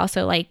too, but I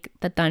also like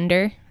the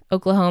Thunder,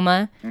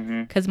 Oklahoma,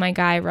 because my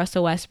guy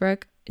Russell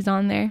Westbrook is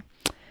on there.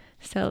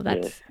 So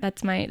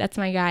that's my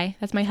guy.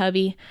 That's my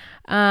hubby.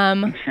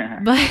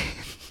 But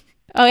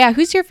oh yeah,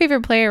 who's your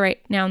favorite player right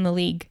now in the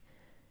league?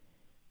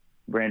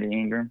 Brandon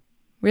Ingram.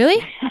 Really?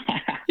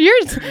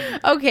 Yours?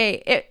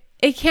 Okay.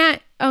 It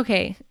can't.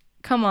 Okay,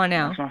 come on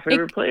now. That's my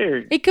favorite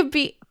player. It could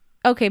be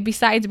okay.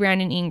 Besides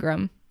Brandon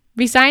Ingram,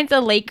 besides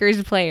the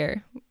Lakers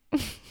player.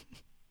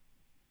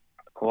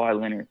 Kawhi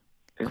Leonard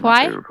is Kawhi?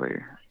 my favorite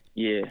player.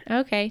 Yeah.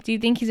 Okay. Do you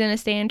think he's gonna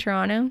stay in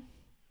Toronto?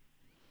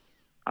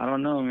 I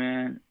don't know,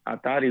 man. I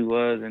thought he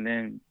was, and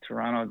then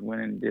Toronto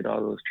went and did all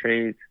those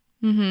trades.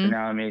 Mm-hmm. So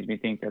now it makes me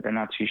think that they're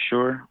not too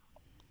sure.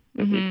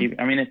 If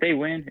they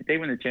win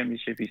the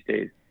championship, he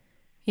stays.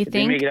 You if think?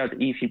 they make it out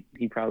the East,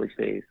 he probably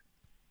stays.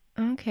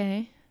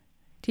 Okay.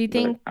 Do you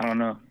think? I don't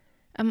know.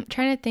 I'm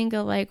trying to think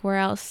of like where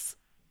else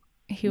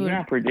he would. He's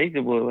not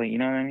predictable, like you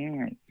know what I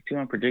mean. Like he's too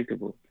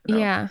unpredictable. So.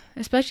 Yeah,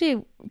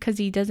 especially because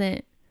he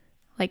doesn't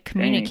like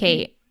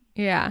communicate.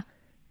 Yeah,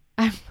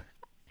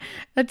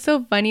 that's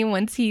so funny.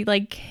 Once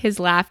his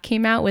laugh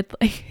came out with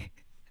like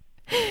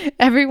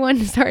everyone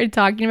started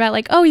talking about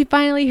like, oh, he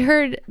finally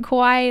heard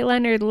Kawhi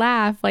Leonard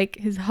laugh, like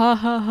his ha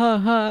ha ha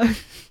ha.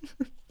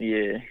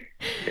 Yeah,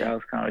 I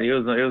was kind of. It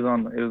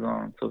was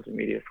on social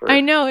media for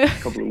I know a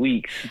couple of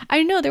weeks.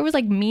 I know there was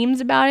like memes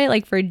about it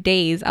like for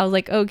days. I was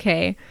like,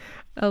 okay.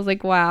 I was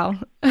like, wow.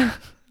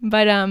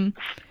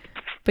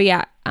 But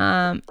yeah,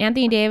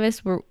 Anthony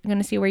Davis, we're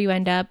gonna see where you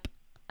end up.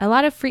 A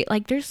lot of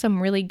there's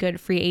some really good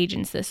free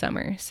agents this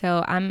summer,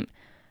 so I'm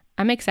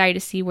excited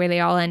to see where they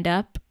all end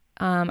up.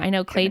 I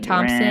know Klay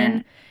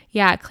Thompson,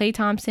 Klay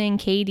Thompson,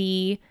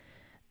 KD.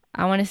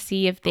 I want to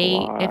see if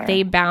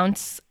they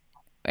bounce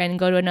and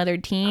go to another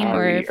team,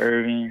 Kyrie or if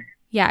Irving.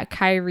 Yeah,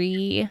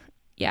 Kyrie.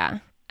 Yeah,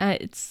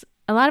 it's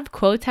a lot of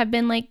quotes have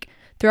been like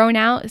thrown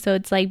out, so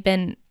it's like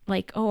been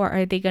like, oh,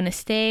 are they gonna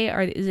stay,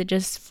 or is it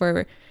just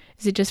for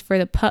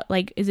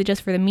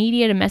the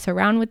media to mess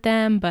around with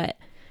them? But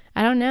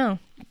I don't know.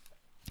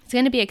 It's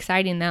gonna be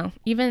exciting though.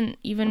 Even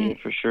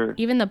for sure.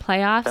 Even the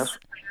playoffs,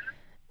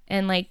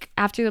 and like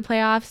after the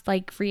playoffs,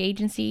 like free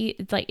agency,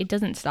 it's like it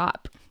doesn't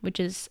stop, which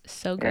is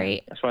so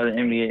great. That's why the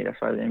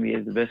NBA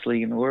is the best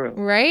league in the world.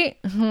 Right?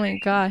 Oh my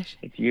gosh.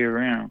 It's year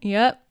round.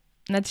 Yep,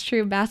 that's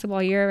true.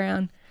 Basketball year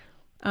round.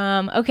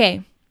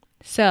 Okay,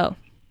 so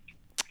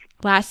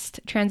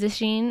last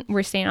transition,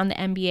 we're staying on the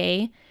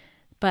NBA,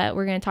 but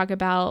we're going to talk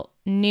about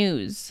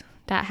news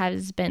that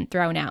has been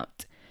thrown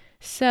out.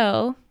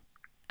 So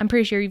I'm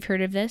pretty sure you've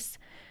heard of this,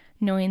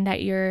 knowing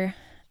that you're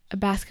a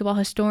basketball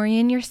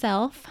historian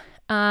yourself.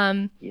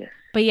 Yes.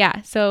 But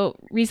yeah, so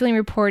recently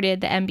reported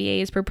the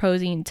NBA is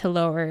proposing to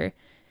lower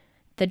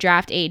the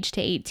draft age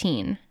to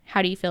 18.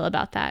 How do you feel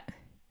about that?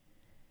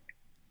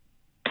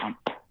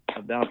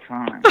 About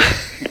time.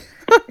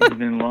 It's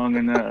been long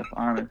enough,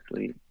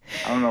 honestly.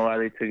 I don't know why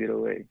they took it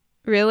away.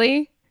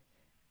 Really?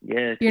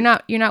 Yeah. You're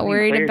not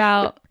worried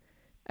about...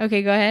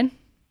 Okay, go ahead.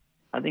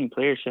 I think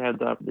players should have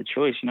the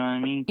choice, you know what I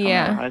mean? Coming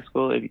Yeah. out of high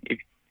school, if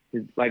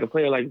like a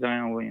player like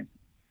Zion Williams,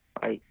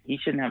 like he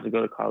shouldn't have to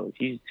go to college.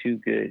 He's too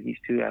good. He's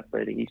too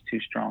athletic. He's too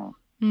strong.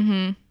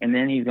 Mm-hmm. And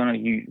then you're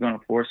gonna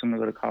force him to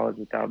go to college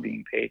without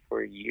being paid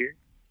for a year.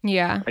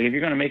 Yeah. Like if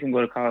you're gonna make him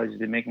go to college,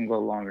 then make him go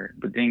longer,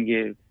 but then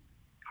give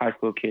high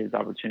school kids the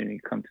opportunity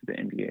to come to the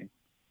NBA.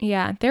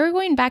 Yeah, they were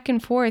going back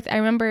and forth. I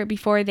remember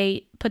before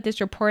they put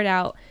this report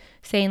out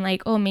saying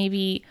like, oh,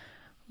 maybe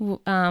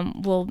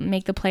we'll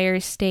make the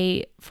players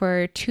stay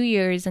for 2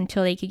 years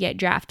until they could get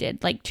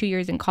drafted, like 2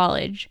 years in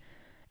college.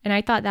 And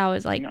I thought that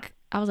was like,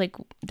 I was like,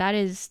 that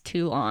is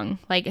too long.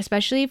 Like,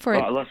 especially for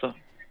I'm cool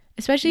the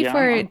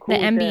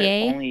with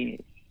NBA. that, only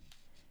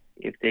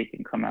if they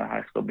can come out of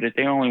high school. But if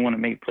they only want to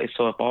make plays,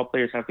 so if all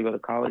players have to go to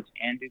college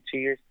and do 2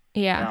 years,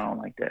 yeah, I don't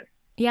like that.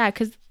 Yeah,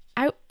 because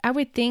I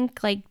would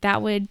think like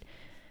that would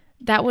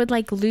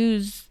like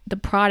lose the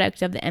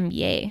product of the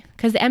NBA,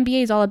 because the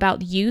NBA is all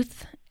about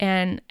youth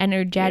and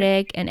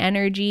energetic and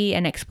energy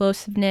and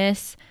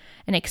explosiveness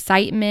and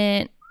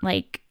excitement.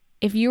 Like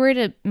if you were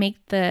to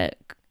make the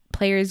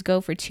players go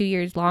for 2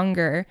 years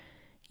longer,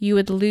 you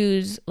would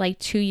lose like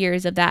 2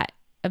 years of that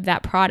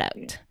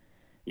product,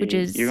 which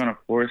is you're gonna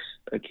force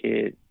a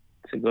kid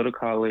to go to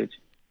college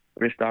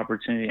risk the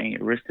opportunity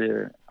and risk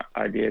the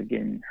idea of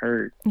getting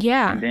hurt.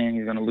 Yeah. And then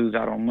he's gonna lose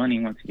out on money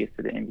once he gets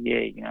to the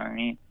NBA. You know what I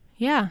mean?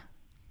 Yeah.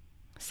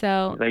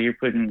 So it's like you're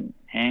putting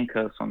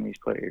handcuffs on these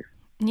players.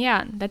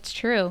 Yeah, that's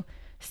true.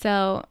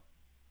 So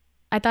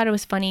I thought it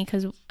was funny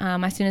because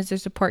as soon as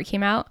this report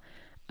came out,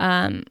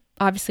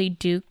 obviously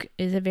Duke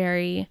is a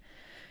very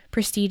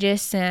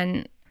prestigious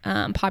and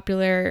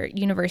popular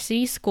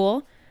university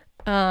school.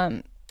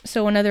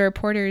 So one of the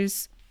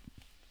reporters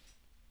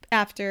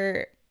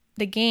after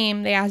the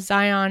game, they asked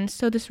Zion,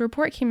 so this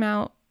report came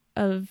out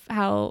of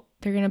how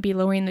they're going to be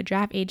lowering the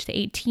draft age to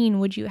 18.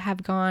 Would you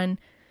have gone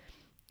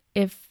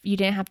if you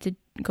didn't have to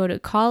go to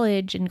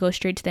college and go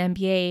straight to the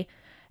NBA?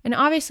 And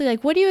obviously,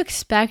 like, what do you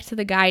expect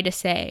the guy to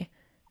say?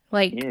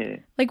 Like,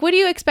 what do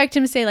you expect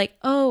him to say? Like,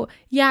 oh,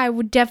 yeah, I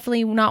would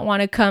definitely not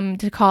want to come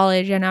to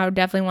college and I would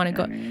definitely want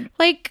to go.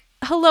 Like,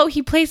 hello,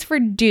 he plays for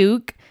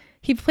Duke.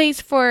 He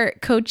plays for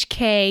Coach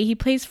K. He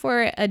plays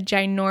for a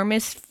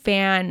ginormous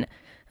fan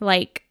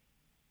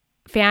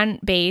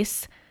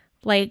base.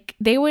 Like,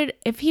 they would,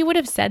 if he would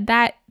have said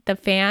that, the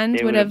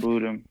fans would have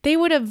booed him. They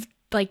would have,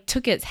 like,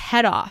 took his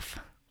head off.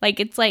 Like,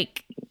 it's,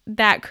 like,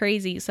 that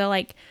crazy. So,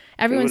 like,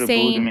 everyone's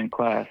saying, booed him in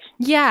class.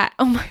 Yeah,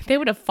 oh my, they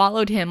would have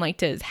followed him, like,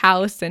 to his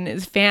house and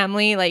his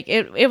family. Like,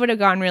 it would have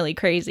gone really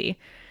crazy.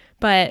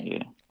 But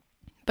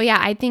yeah,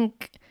 I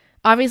think,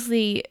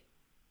 obviously,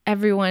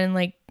 everyone,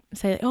 like,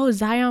 say, oh,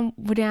 Zion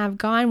wouldn't have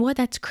gone. What?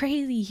 That's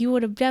crazy. He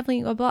would have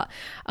definitely, blah, blah.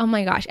 Oh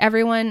my gosh,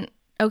 everyone,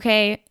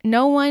 okay,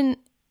 no one,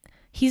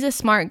 he's a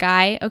smart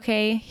guy,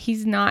 okay?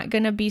 He's not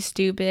going to be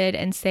stupid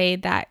and say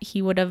that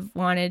he would have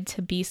wanted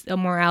to be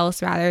somewhere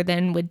else rather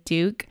than with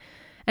Duke.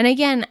 And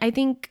again, I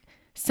think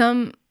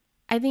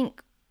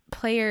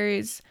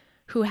players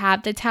who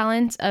have the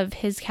talents of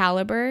his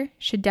caliber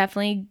should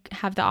definitely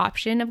have the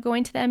option of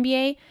going to the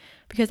NBA,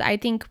 because I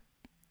think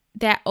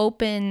that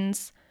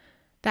opens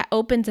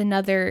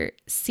another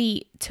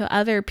seat to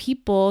other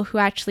people who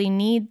actually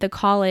need the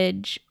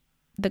college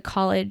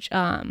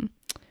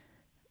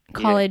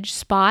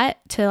spot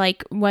to,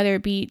 like, whether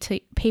it be to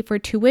pay for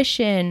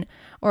tuition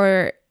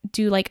or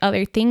do, like,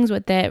 other things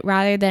with it,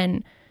 rather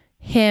than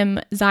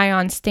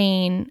Zion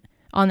staying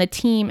on the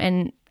team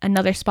and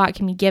another spot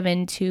can be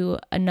given to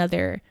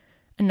another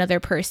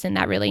person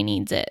that really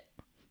needs it.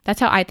 That's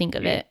how I think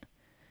of it.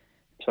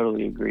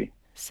 Totally agree.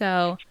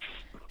 So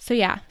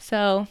yeah.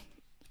 So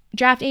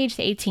draft age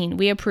to 18.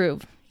 We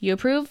approve. You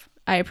approve?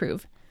 I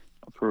approve.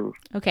 Approve.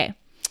 Okay.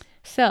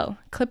 So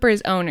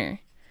Clippers owner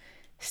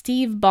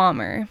Steve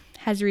Ballmer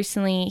has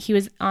recently, he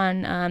was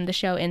on the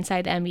show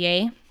Inside the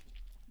NBA,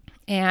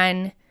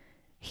 and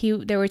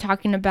they were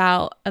talking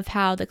about of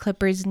how the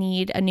Clippers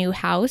need a new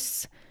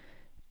house,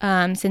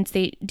 since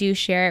they do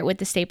share it with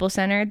the Staples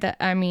Center. The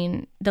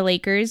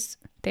Lakers,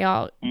 they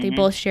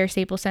both share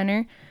Staples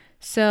Center.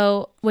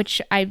 So,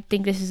 which I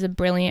think this is a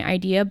brilliant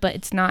idea, but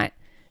it's not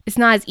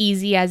as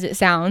easy as it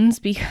sounds,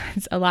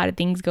 because a lot of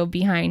things go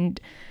behind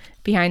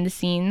the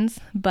scenes.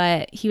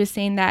 But he was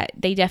saying that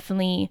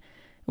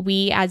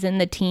we, as in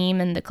the team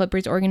and the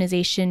Clippers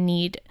organization,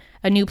 need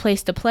a new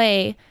place to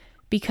play,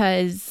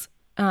 because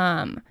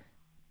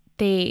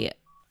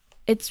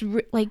it's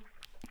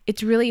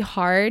really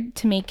hard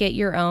to make it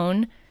your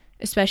own,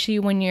 especially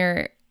when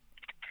you're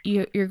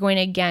going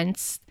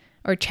against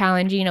or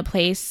challenging a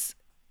place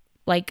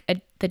like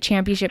the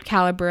championship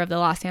caliber of the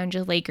Los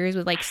Angeles Lakers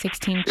with, like,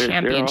 16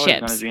 championships. They're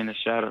always going to be in the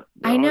shadow.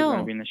 I know. They're always going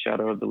to be in the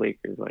shadow of the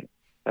Lakers. Like,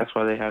 that's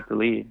why they have to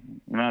leave,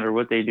 no matter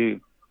what they do.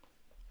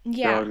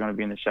 Yeah. They're always going to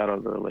be in the shadow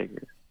of the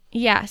Lakers.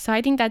 Yeah, so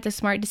I think that's a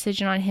smart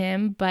decision on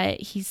him,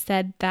 but he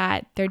said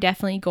that they're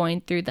definitely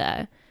going through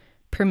the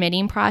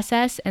permitting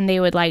process, and they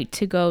would like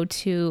to go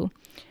to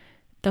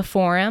the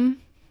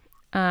Forum,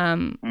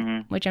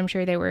 which I'm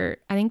sure I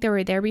think they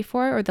were there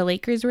before, or the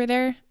Lakers were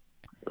there.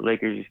 The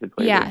Lakers used to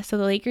play there. Yeah, so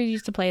the Lakers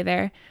used to play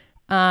there.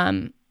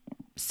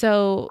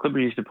 So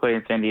Clippers used to play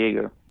in San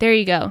Diego. There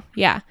you go.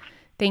 Yeah,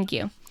 thank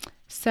you.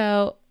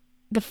 So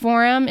the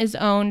Forum is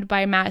owned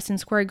by Madison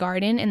Square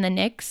Garden and the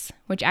Knicks,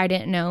 which I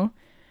didn't know.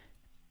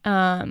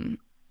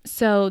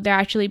 So they're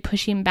actually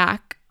pushing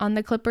back on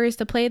the Clippers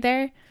to play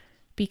there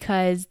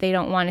because they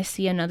don't want to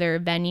see another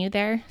venue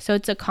there. So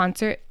it's a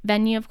concert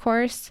venue, of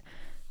course,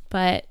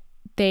 but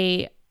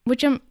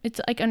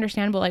it's like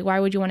understandable. Like, why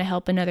would you want to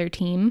help another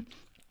team?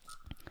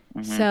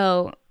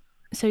 So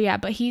yeah,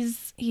 but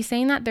he's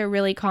saying that they're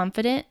really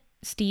confident.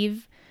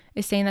 Steve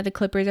is saying that the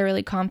Clippers are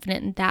really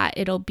confident that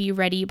it'll be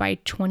ready by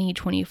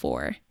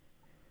 2024.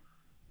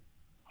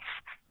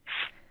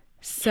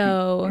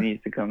 So it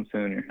needs to come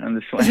sooner. I'm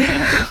just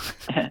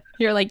like,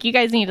 you're like, you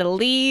guys need to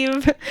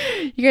leave.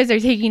 You guys are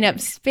taking up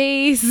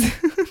space.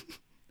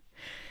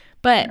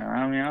 But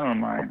I mean, I don't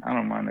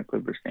mind the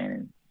Clippers staying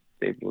in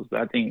Staples,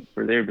 but I think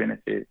for their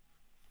benefit.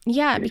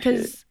 Yeah,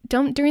 because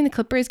during the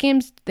Clippers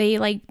games, they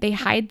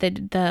hide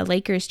the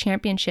Lakers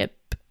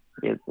championship.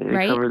 Yeah, they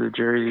right? cover the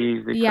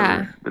jerseys. They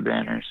cover the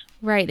banners.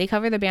 Right, they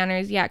cover the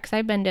banners. Yeah, because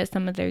I've been to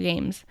some of their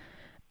games.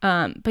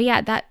 But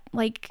yeah, that,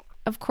 like,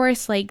 of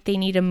course, like, they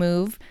need to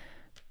move,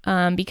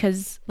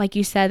 because, like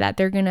you said, that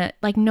they're gonna,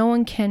 like, no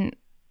one can,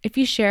 if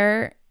you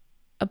share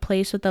a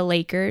place with the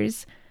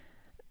Lakers,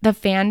 the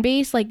fan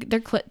base, like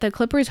the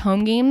Clippers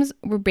home games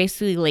were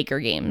basically Laker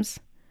games.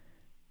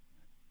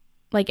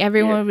 Like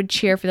everyone would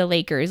cheer for the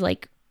Lakers.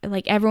 Like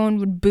everyone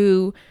would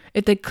boo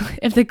if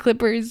the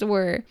Clippers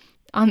were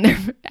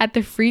at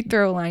the free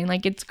throw line.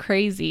 Like, it's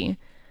crazy.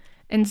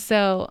 And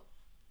so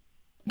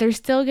they're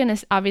still gonna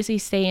obviously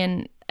stay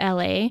in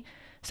LA.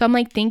 So I'm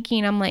like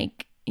thinking,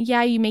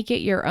 yeah, you make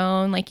it your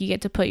own. Like, you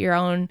get to put your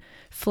own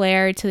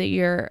flair to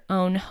your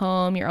own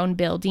home, your own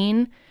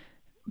building.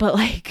 But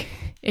like,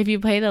 if you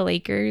play the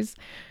Lakers,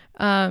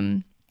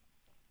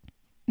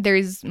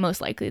 there's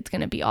most likely it's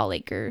gonna be all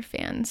Laker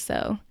fans.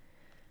 So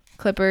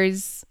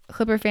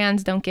Clipper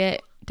fans don't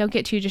get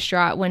too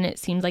distraught when it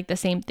seems like the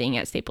same thing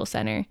at Staples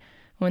Center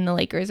when the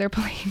Lakers are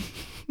playing.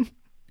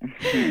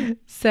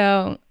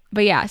 So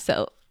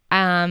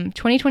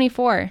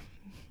 2024,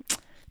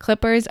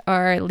 Clippers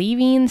are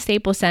leaving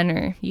Staples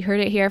Center. You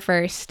heard it here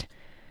first.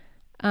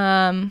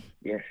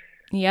 Yes.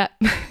 Yep.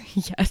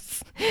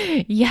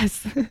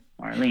 Yes.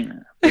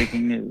 Marlena,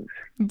 breaking news.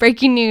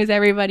 Breaking news,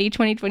 everybody,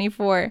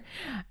 2024.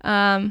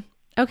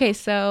 Okay,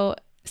 so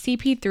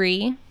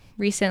CP3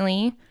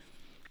 recently,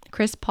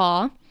 Chris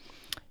Paul,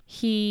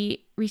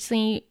 he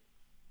recently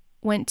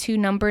went to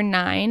number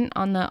 9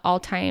 on the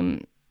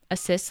all-time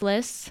assist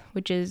list,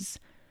 which is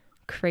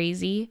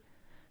crazy.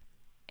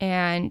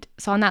 And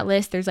so on that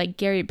list, there's like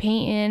Gary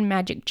Payton,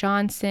 Magic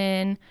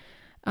Johnson,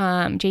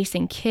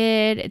 Jason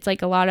Kidd. It's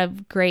like a lot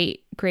of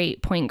great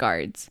point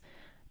guards.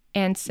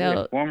 And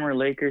so former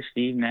Laker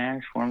Steve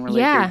Nash, former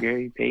Laker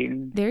Gary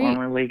Payton,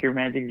 former Laker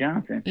Magic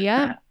Johnson.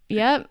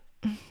 Yep.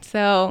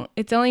 So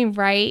it's only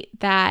right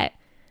that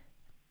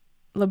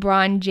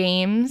LeBron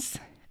James,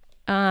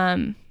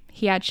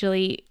 he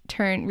actually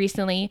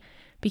recently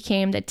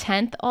became the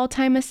 10th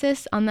all-time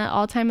assist on the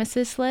all-time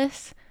assist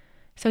list.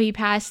 So he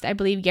passed, I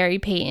believe, Gary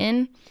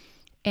Payton.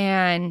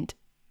 And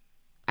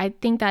I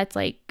think that's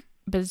like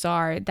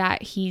bizarre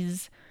that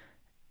he's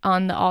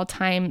on the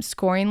all-time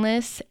scoring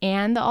list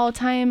and the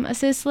all-time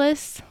assist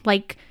list,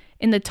 like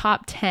in the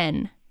top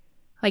 10.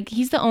 Like,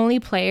 he's the only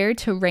player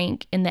to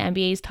rank in the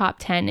NBA's top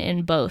 10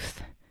 in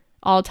both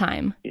all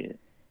time. Yeah.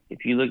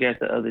 If you look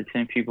at the other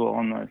 10 people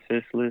on the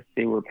assist list,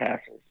 they were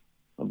passers.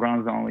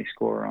 LeBron's the only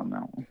scorer on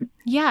that one.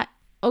 Yeah.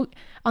 Oh,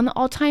 on the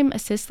all-time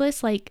assist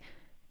list, like,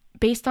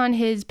 based on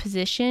his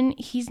position,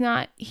 he's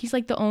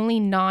like the only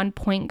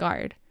non-point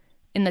guard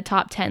in the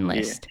top 10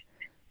 list. Yeah.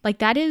 Like,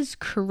 that is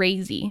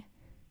crazy.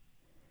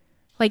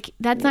 Like,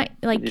 that's not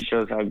like, it just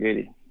shows how good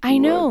he I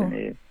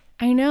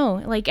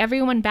know. Like,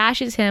 everyone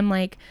bashes him,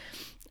 like,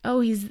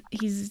 oh, he's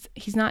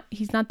not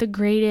the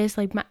greatest.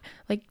 Like,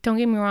 don't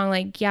get me wrong.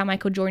 Like, yeah,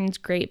 Michael Jordan's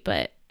great,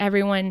 but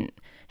everyone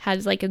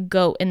has like a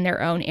GOAT in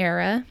their own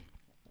era.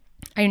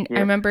 I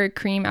remember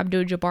Kareem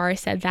Abdul-Jabbar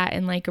said that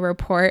in like a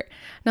report,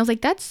 and I was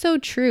like, that's so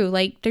true.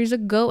 Like, there's a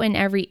GOAT in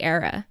every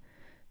era.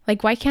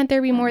 Like, why can't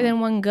there be more than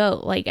one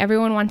GOAT? Like,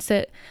 everyone wants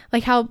to,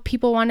 like how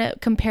people want to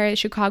compare the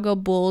Chicago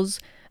Bulls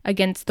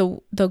against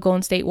the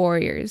Golden State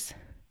Warriors.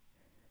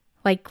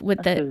 Like,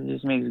 with it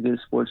just makes good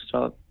sports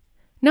talk.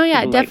 No,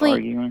 yeah, people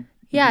definitely. Like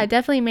yeah, it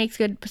definitely makes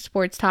good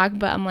sports talk,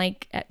 but I'm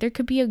like, there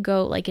could be a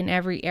GOAT like in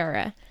every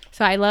era.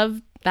 So I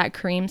love that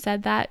Kareem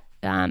said that,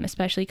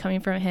 especially coming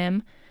from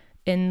him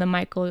in the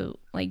Michael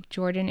like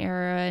Jordan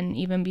era and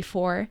even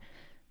before.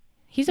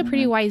 He's a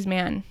pretty wise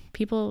man.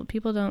 People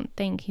don't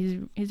think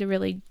he's a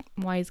really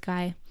wise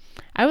guy.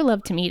 I would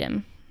love to meet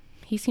him.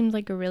 He seems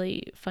like a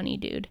really funny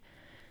dude.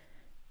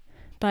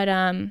 But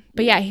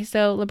yeah,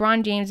 so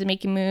LeBron James is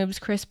making moves.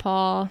 Chris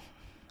Paul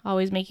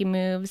always making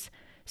moves.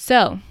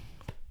 So,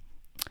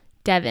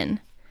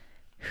 Devin,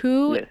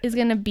 who is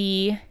going to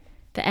be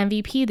the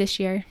MVP this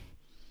year?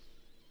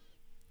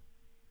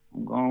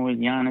 I'm going with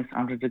Giannis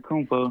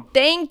Antetokounmpo.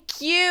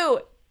 Thank you.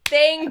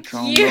 Thank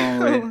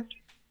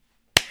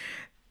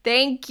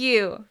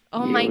you.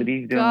 Oh my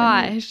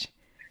gosh. It's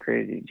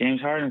crazy.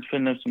 James Harden's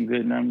putting up some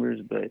good numbers,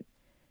 but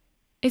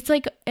it's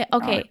like,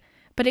 okay,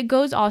 but it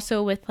goes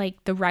also with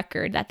like the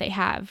record that they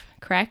have,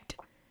 correct?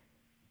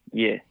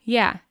 Yeah.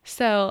 Yeah.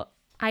 So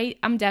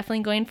I'm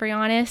definitely going for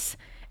Giannis.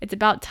 It's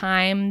about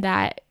time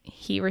that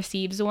he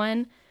receives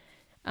one.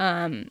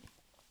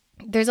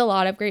 There's a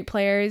lot of great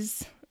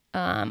players.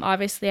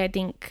 Obviously, I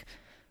think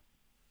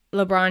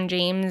LeBron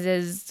James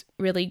is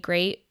really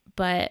great,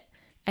 but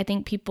I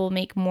think people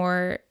make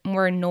more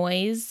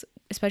noise,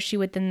 especially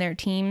within their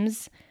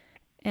teams.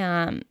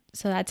 So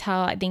that's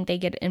how I think they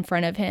get in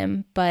front of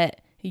him.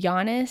 But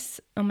Giannis,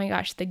 oh my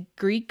gosh, the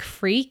Greek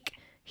freak.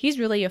 He's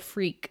really a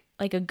freak,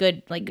 like a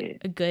good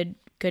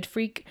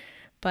freak.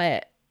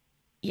 But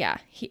yeah,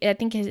 I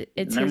think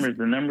it's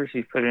the numbers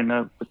he's putting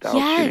up without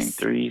shooting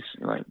threes,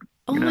 like.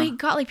 Oh my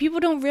god! Like, people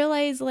don't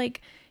realize,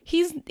 like,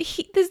 this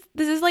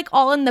is like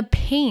all in the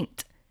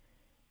paint.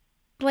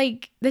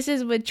 Like, this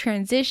is with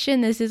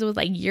transition. This is with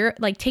like you're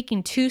like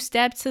taking 2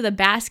 steps to the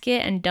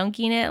basket and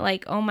dunking it.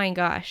 Like, oh my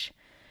gosh.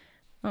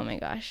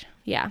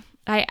 Yeah,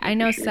 I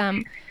know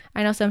some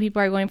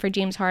people are going for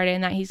James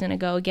Harden, that he's gonna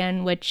go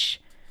again, which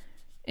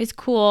is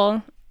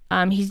cool.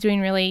 He's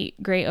doing really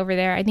great over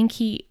there. I think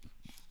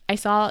I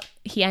saw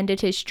he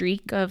ended his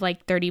streak of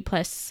like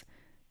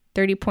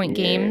 30-point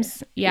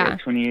games. Yeah.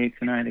 28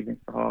 tonight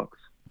against the Hawks.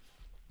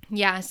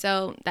 Yeah,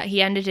 so that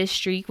he ended his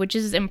streak, which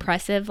is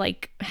impressive,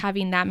 like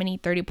having that many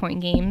 30-point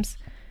games.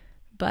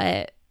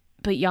 But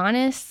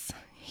Giannis,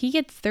 he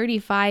gets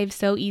 35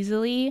 so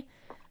easily,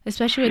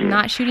 especially with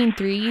not shooting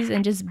threes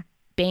and just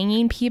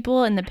banging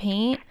people in the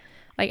paint.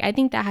 Like, I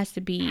think that has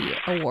to be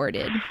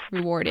rewarded.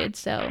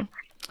 So,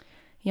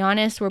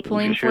 Giannis, we're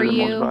pulling for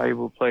you. The most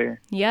valuable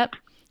player. Yep,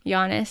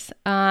 Giannis.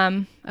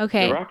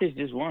 Okay. The Rockets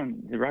just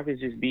won. The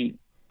Rockets just beat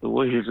the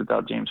Warriors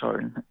without James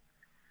Harden.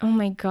 Oh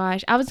my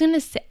gosh. I was going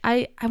to say,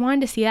 I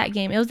wanted to see that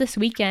game. It was this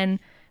weekend,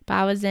 but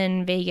I was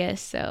in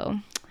Vegas, so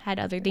had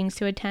other things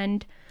to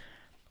attend.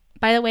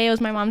 By the way, it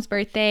was my mom's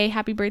birthday.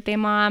 Happy birthday,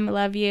 Mom. I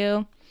love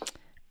you.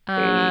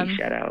 Hey,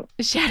 shout out.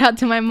 Shout out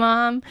to my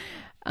mom.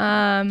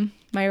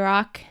 My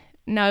rock.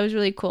 No, it was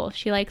really cool.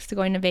 She likes to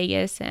going to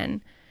Vegas,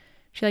 and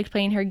she likes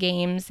playing her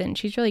games, and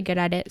she's really good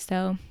at it,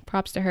 so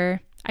props to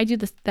her. I do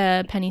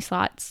the penny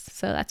slots,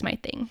 so that's my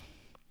thing.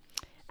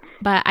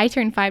 But I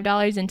turned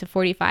 $5 into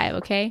 $45,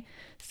 okay?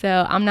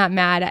 So I'm not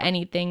mad at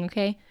anything,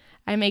 okay?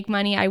 I make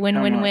money, I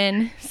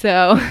win.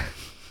 So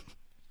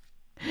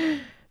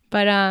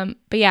but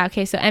yeah,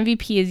 okay, so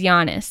MVP is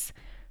Giannis.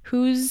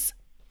 Who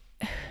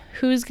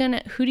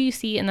do you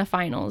see in the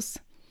finals?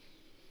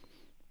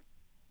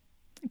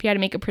 If you had to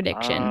make a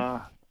prediction.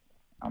 I'm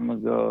gonna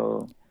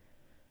go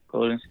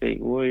Golden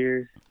State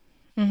Warriors,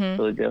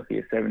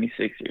 Philadelphia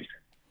 76ers.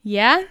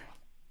 Yeah?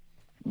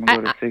 I'm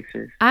gonna go to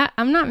Sixers.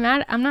 I'm not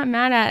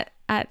mad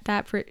at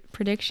that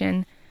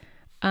prediction.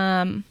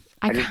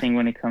 I just think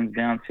when it comes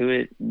down to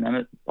it, none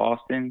of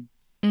Boston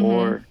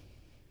or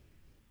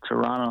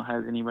Toronto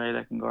has anybody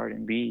that can guard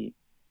Embiid.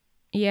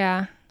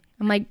 Yeah.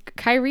 I'm like,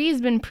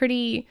 Kyrie's been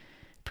pretty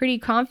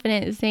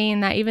confident saying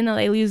that even though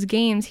they lose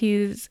games,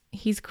 he's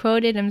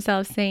quoted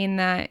himself saying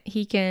that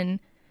he can,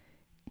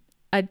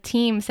 a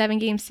team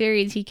 7-game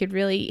series,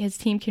 his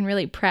team can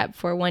really prep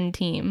for one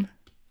team.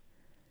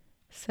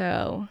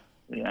 So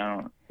I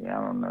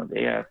don't know.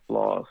 They have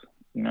flaws,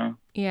 you know?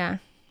 Yeah.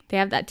 They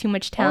have that too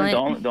much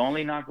talent. The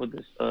only knock with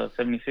the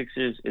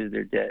 76ers is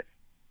their depth.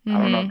 I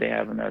don't know if they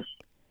have enough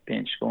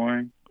bench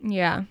scoring.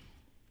 Yeah.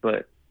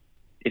 But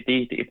if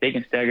they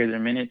can stagger their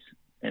minutes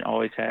and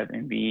always have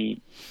Embiid,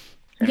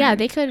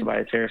 they could.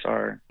 Tobias Harris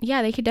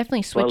they could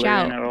definitely switch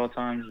out at all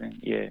times. Then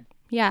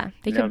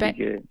they could be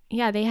good.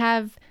 Yeah, they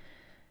have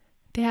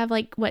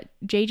like what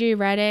JJ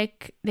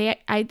Redick.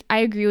 I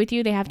agree with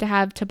you. They have to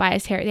have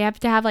Tobias Harris. They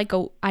have to have like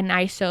an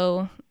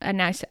ISO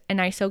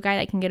guy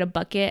that can get a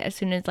bucket as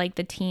soon as like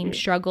the team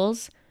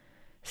struggles.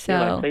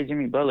 So play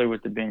Jimmy Butler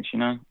with the bench, you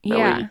know.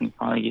 That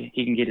way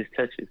he can get his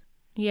touches.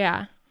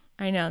 Yeah,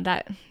 I know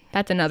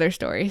that's another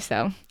story.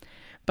 So,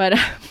 but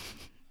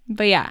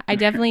yeah, I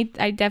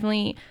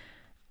definitely,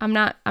 I'm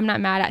not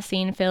mad at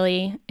seeing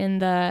Philly in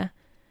the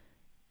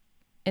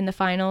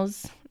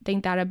finals. I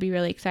think that'd be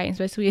really exciting,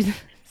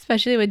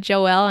 especially with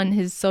Joel and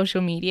his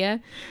social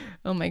media.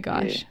 Oh my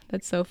gosh,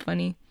 that's so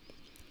funny.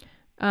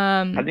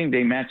 I think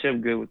they match up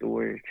good with the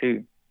Warriors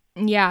too.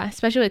 Yeah,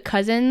 especially with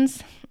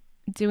Cousins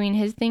doing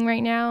his thing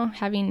right now,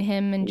 having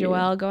him and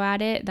Joel go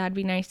at it. That'd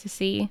be nice to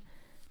see.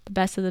 The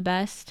best of the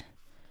best.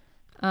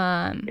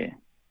 But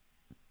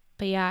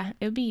yeah,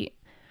 it would be.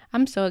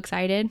 I'm so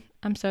excited.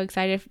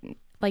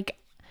 Like,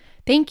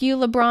 thank you,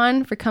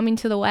 LeBron, for coming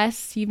to the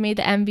West. You've made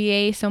the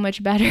NBA so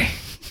much better.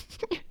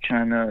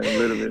 Trying to a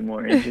little bit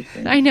more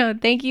interesting. I know.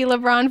 Thank you,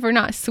 LeBron, for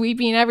not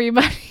sweeping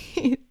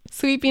everybody.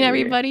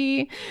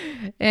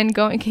 And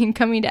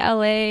coming to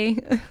LA.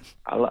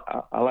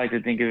 I like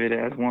to think of it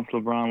as once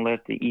LeBron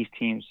left, the East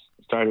teams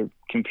started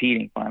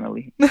competing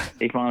finally.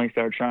 They finally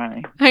started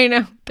trying. I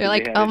know. They're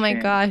like, oh my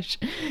gosh.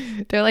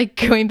 They're like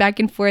going back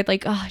and forth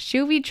like, oh,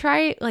 should we try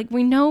it? Like,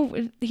 we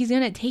know he's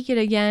going to take it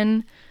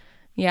again.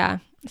 Yeah.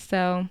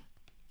 So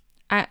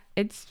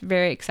it's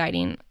very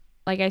exciting.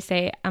 Like I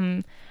say,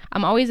 I'm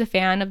always a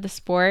fan of the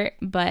sport,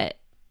 but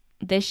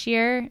this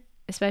year,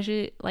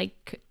 especially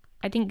like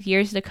I think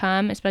years to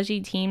come, especially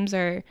teams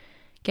are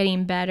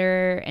getting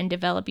better and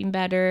developing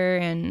better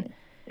and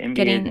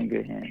getting in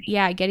good hands.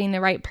 Yeah, getting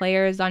the right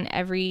players on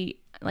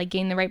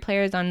getting the right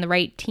players on the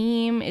right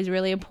team is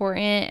really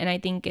important, and I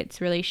think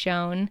it's really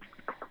shown.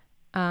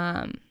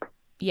 I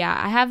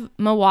have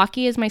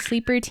Milwaukee as my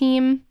sleeper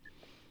team.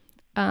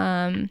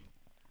 I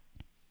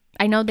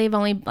know they've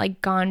only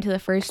like gone to the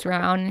first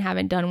round and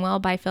haven't done well,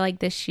 but I feel like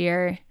this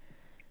year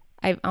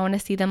I want to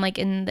see them like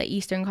in the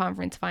Eastern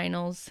Conference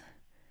Finals.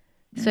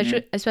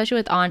 Especially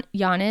with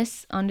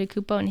Giannis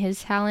Antetokounmpo and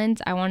his talents,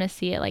 I want to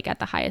see it like at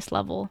the highest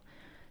level.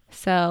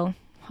 So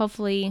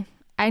hopefully,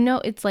 I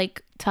know it's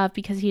like tough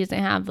because he doesn't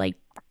have like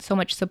so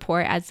much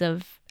support as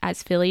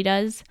Philly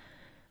does,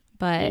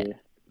 but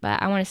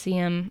I want to see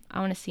him. I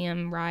want to see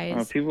him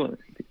rise.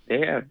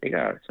 They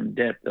got some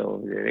depth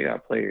over there. They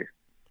got players.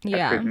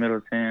 Chris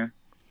Middleton,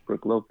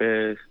 Brook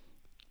Lopez.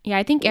 Yeah,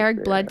 I think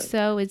Eric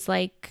Bledsoe is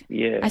like.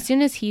 Yeah. As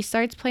soon as he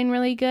starts playing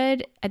really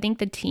good, I think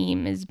the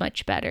team is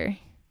much better.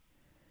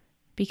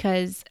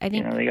 Because I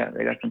think they got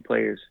some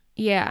players.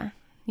 Yeah,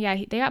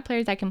 they got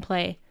players that can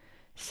play.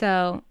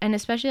 So, and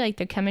especially like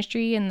the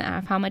chemistry and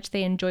how much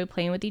they enjoy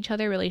playing with each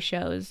other really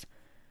shows.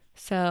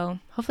 So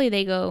hopefully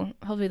they go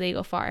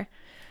far.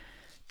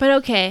 But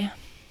okay.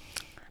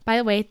 By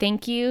the way,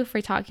 thank you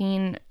for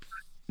talking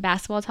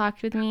basketball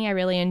talk with me. I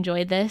really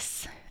enjoyed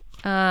this.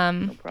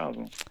 No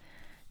problem.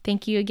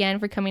 Thank you again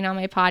for coming on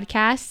my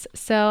podcast.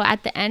 So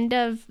at the end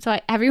of,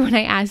 everyone,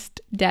 I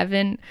asked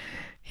Devin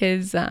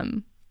his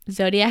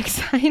zodiac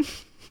sign.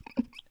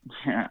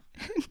 Yeah.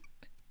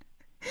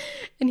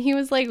 And he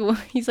was like,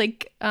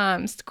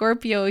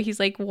 Scorpio. He's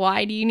like,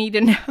 why do you need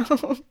to know?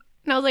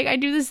 And I was like, I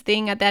do this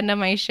thing at the end of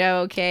my show,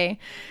 okay?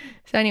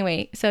 So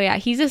anyway, yeah,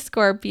 he's a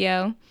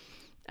Scorpio.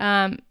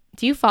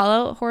 Do you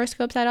follow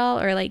horoscopes at all,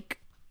 or like,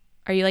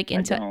 are you like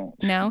into? I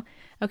don't. No.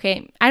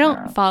 Okay, I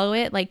don't No. follow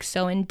it like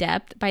so in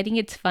depth, but I think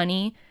it's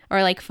funny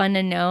or like fun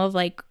to know of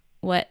like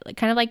what, like,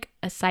 kind of like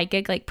a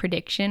psychic like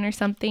prediction or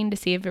something to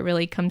see if it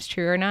really comes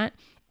true or not,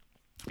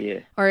 Yeah.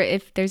 or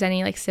if there's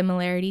any like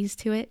similarities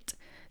to it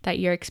that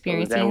you're So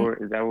experiencing.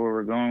 is that where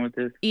we're going with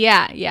this?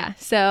 Yeah.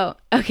 So,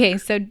 okay,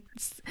 so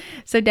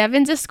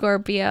Devin's a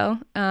Scorpio.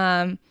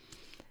 And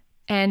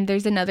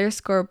there's another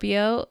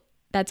Scorpio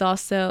that's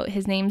also,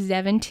 his name's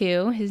Devin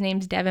too. His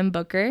name's Devin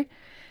Booker.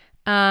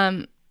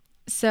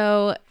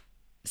 So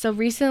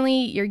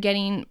recently you're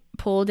getting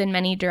pulled in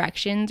many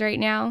directions right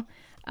now.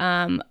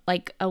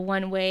 Like a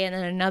one way and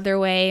then another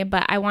way,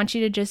 but I want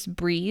you to just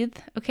breathe,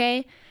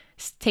 okay?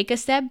 Take a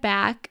step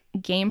back,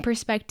 gain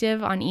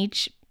perspective on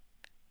each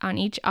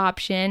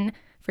option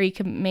for you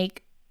can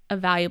make a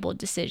valuable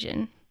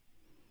decision.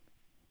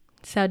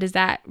 So does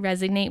that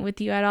resonate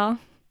with you at all?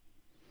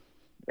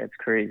 That's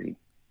crazy.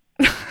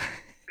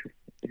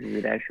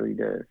 It actually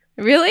does.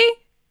 Really?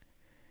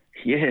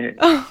 Yeah.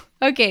 Oh,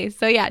 okay.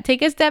 So yeah,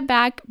 take a step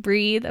back,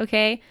 breathe,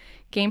 okay?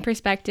 Gain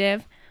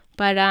perspective.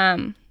 But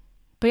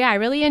yeah, I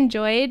really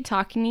enjoyed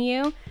talking to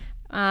you.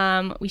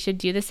 We should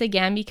do this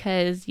again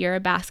because you're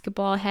a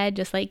basketball head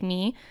just like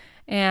me,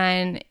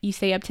 and you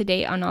stay up to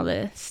date on all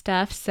the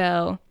stuff.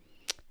 So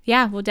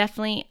yeah, I'll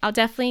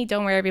definitely,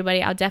 don't worry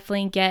everybody, I'll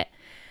definitely get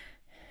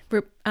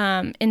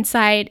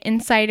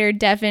insider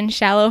Devin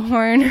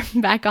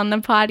Shallowhorn back on the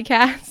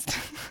podcast.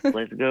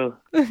 Let's go.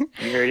 You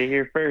heard it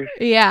here first.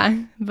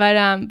 Yeah,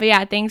 but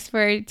yeah, thanks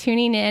for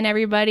tuning in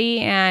everybody,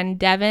 and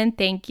Devin,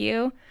 thank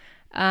you.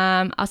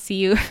 I'll see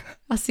you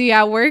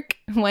at work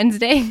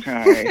Wednesday. All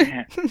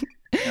right.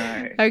 All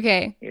right.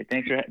 Okay. Yeah,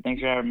 thanks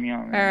for having me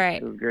on, man. All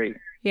right. It was great.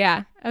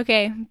 Yeah.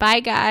 Okay. Bye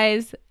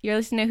guys. You're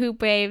listening to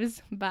Hoop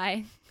Waves.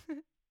 Bye.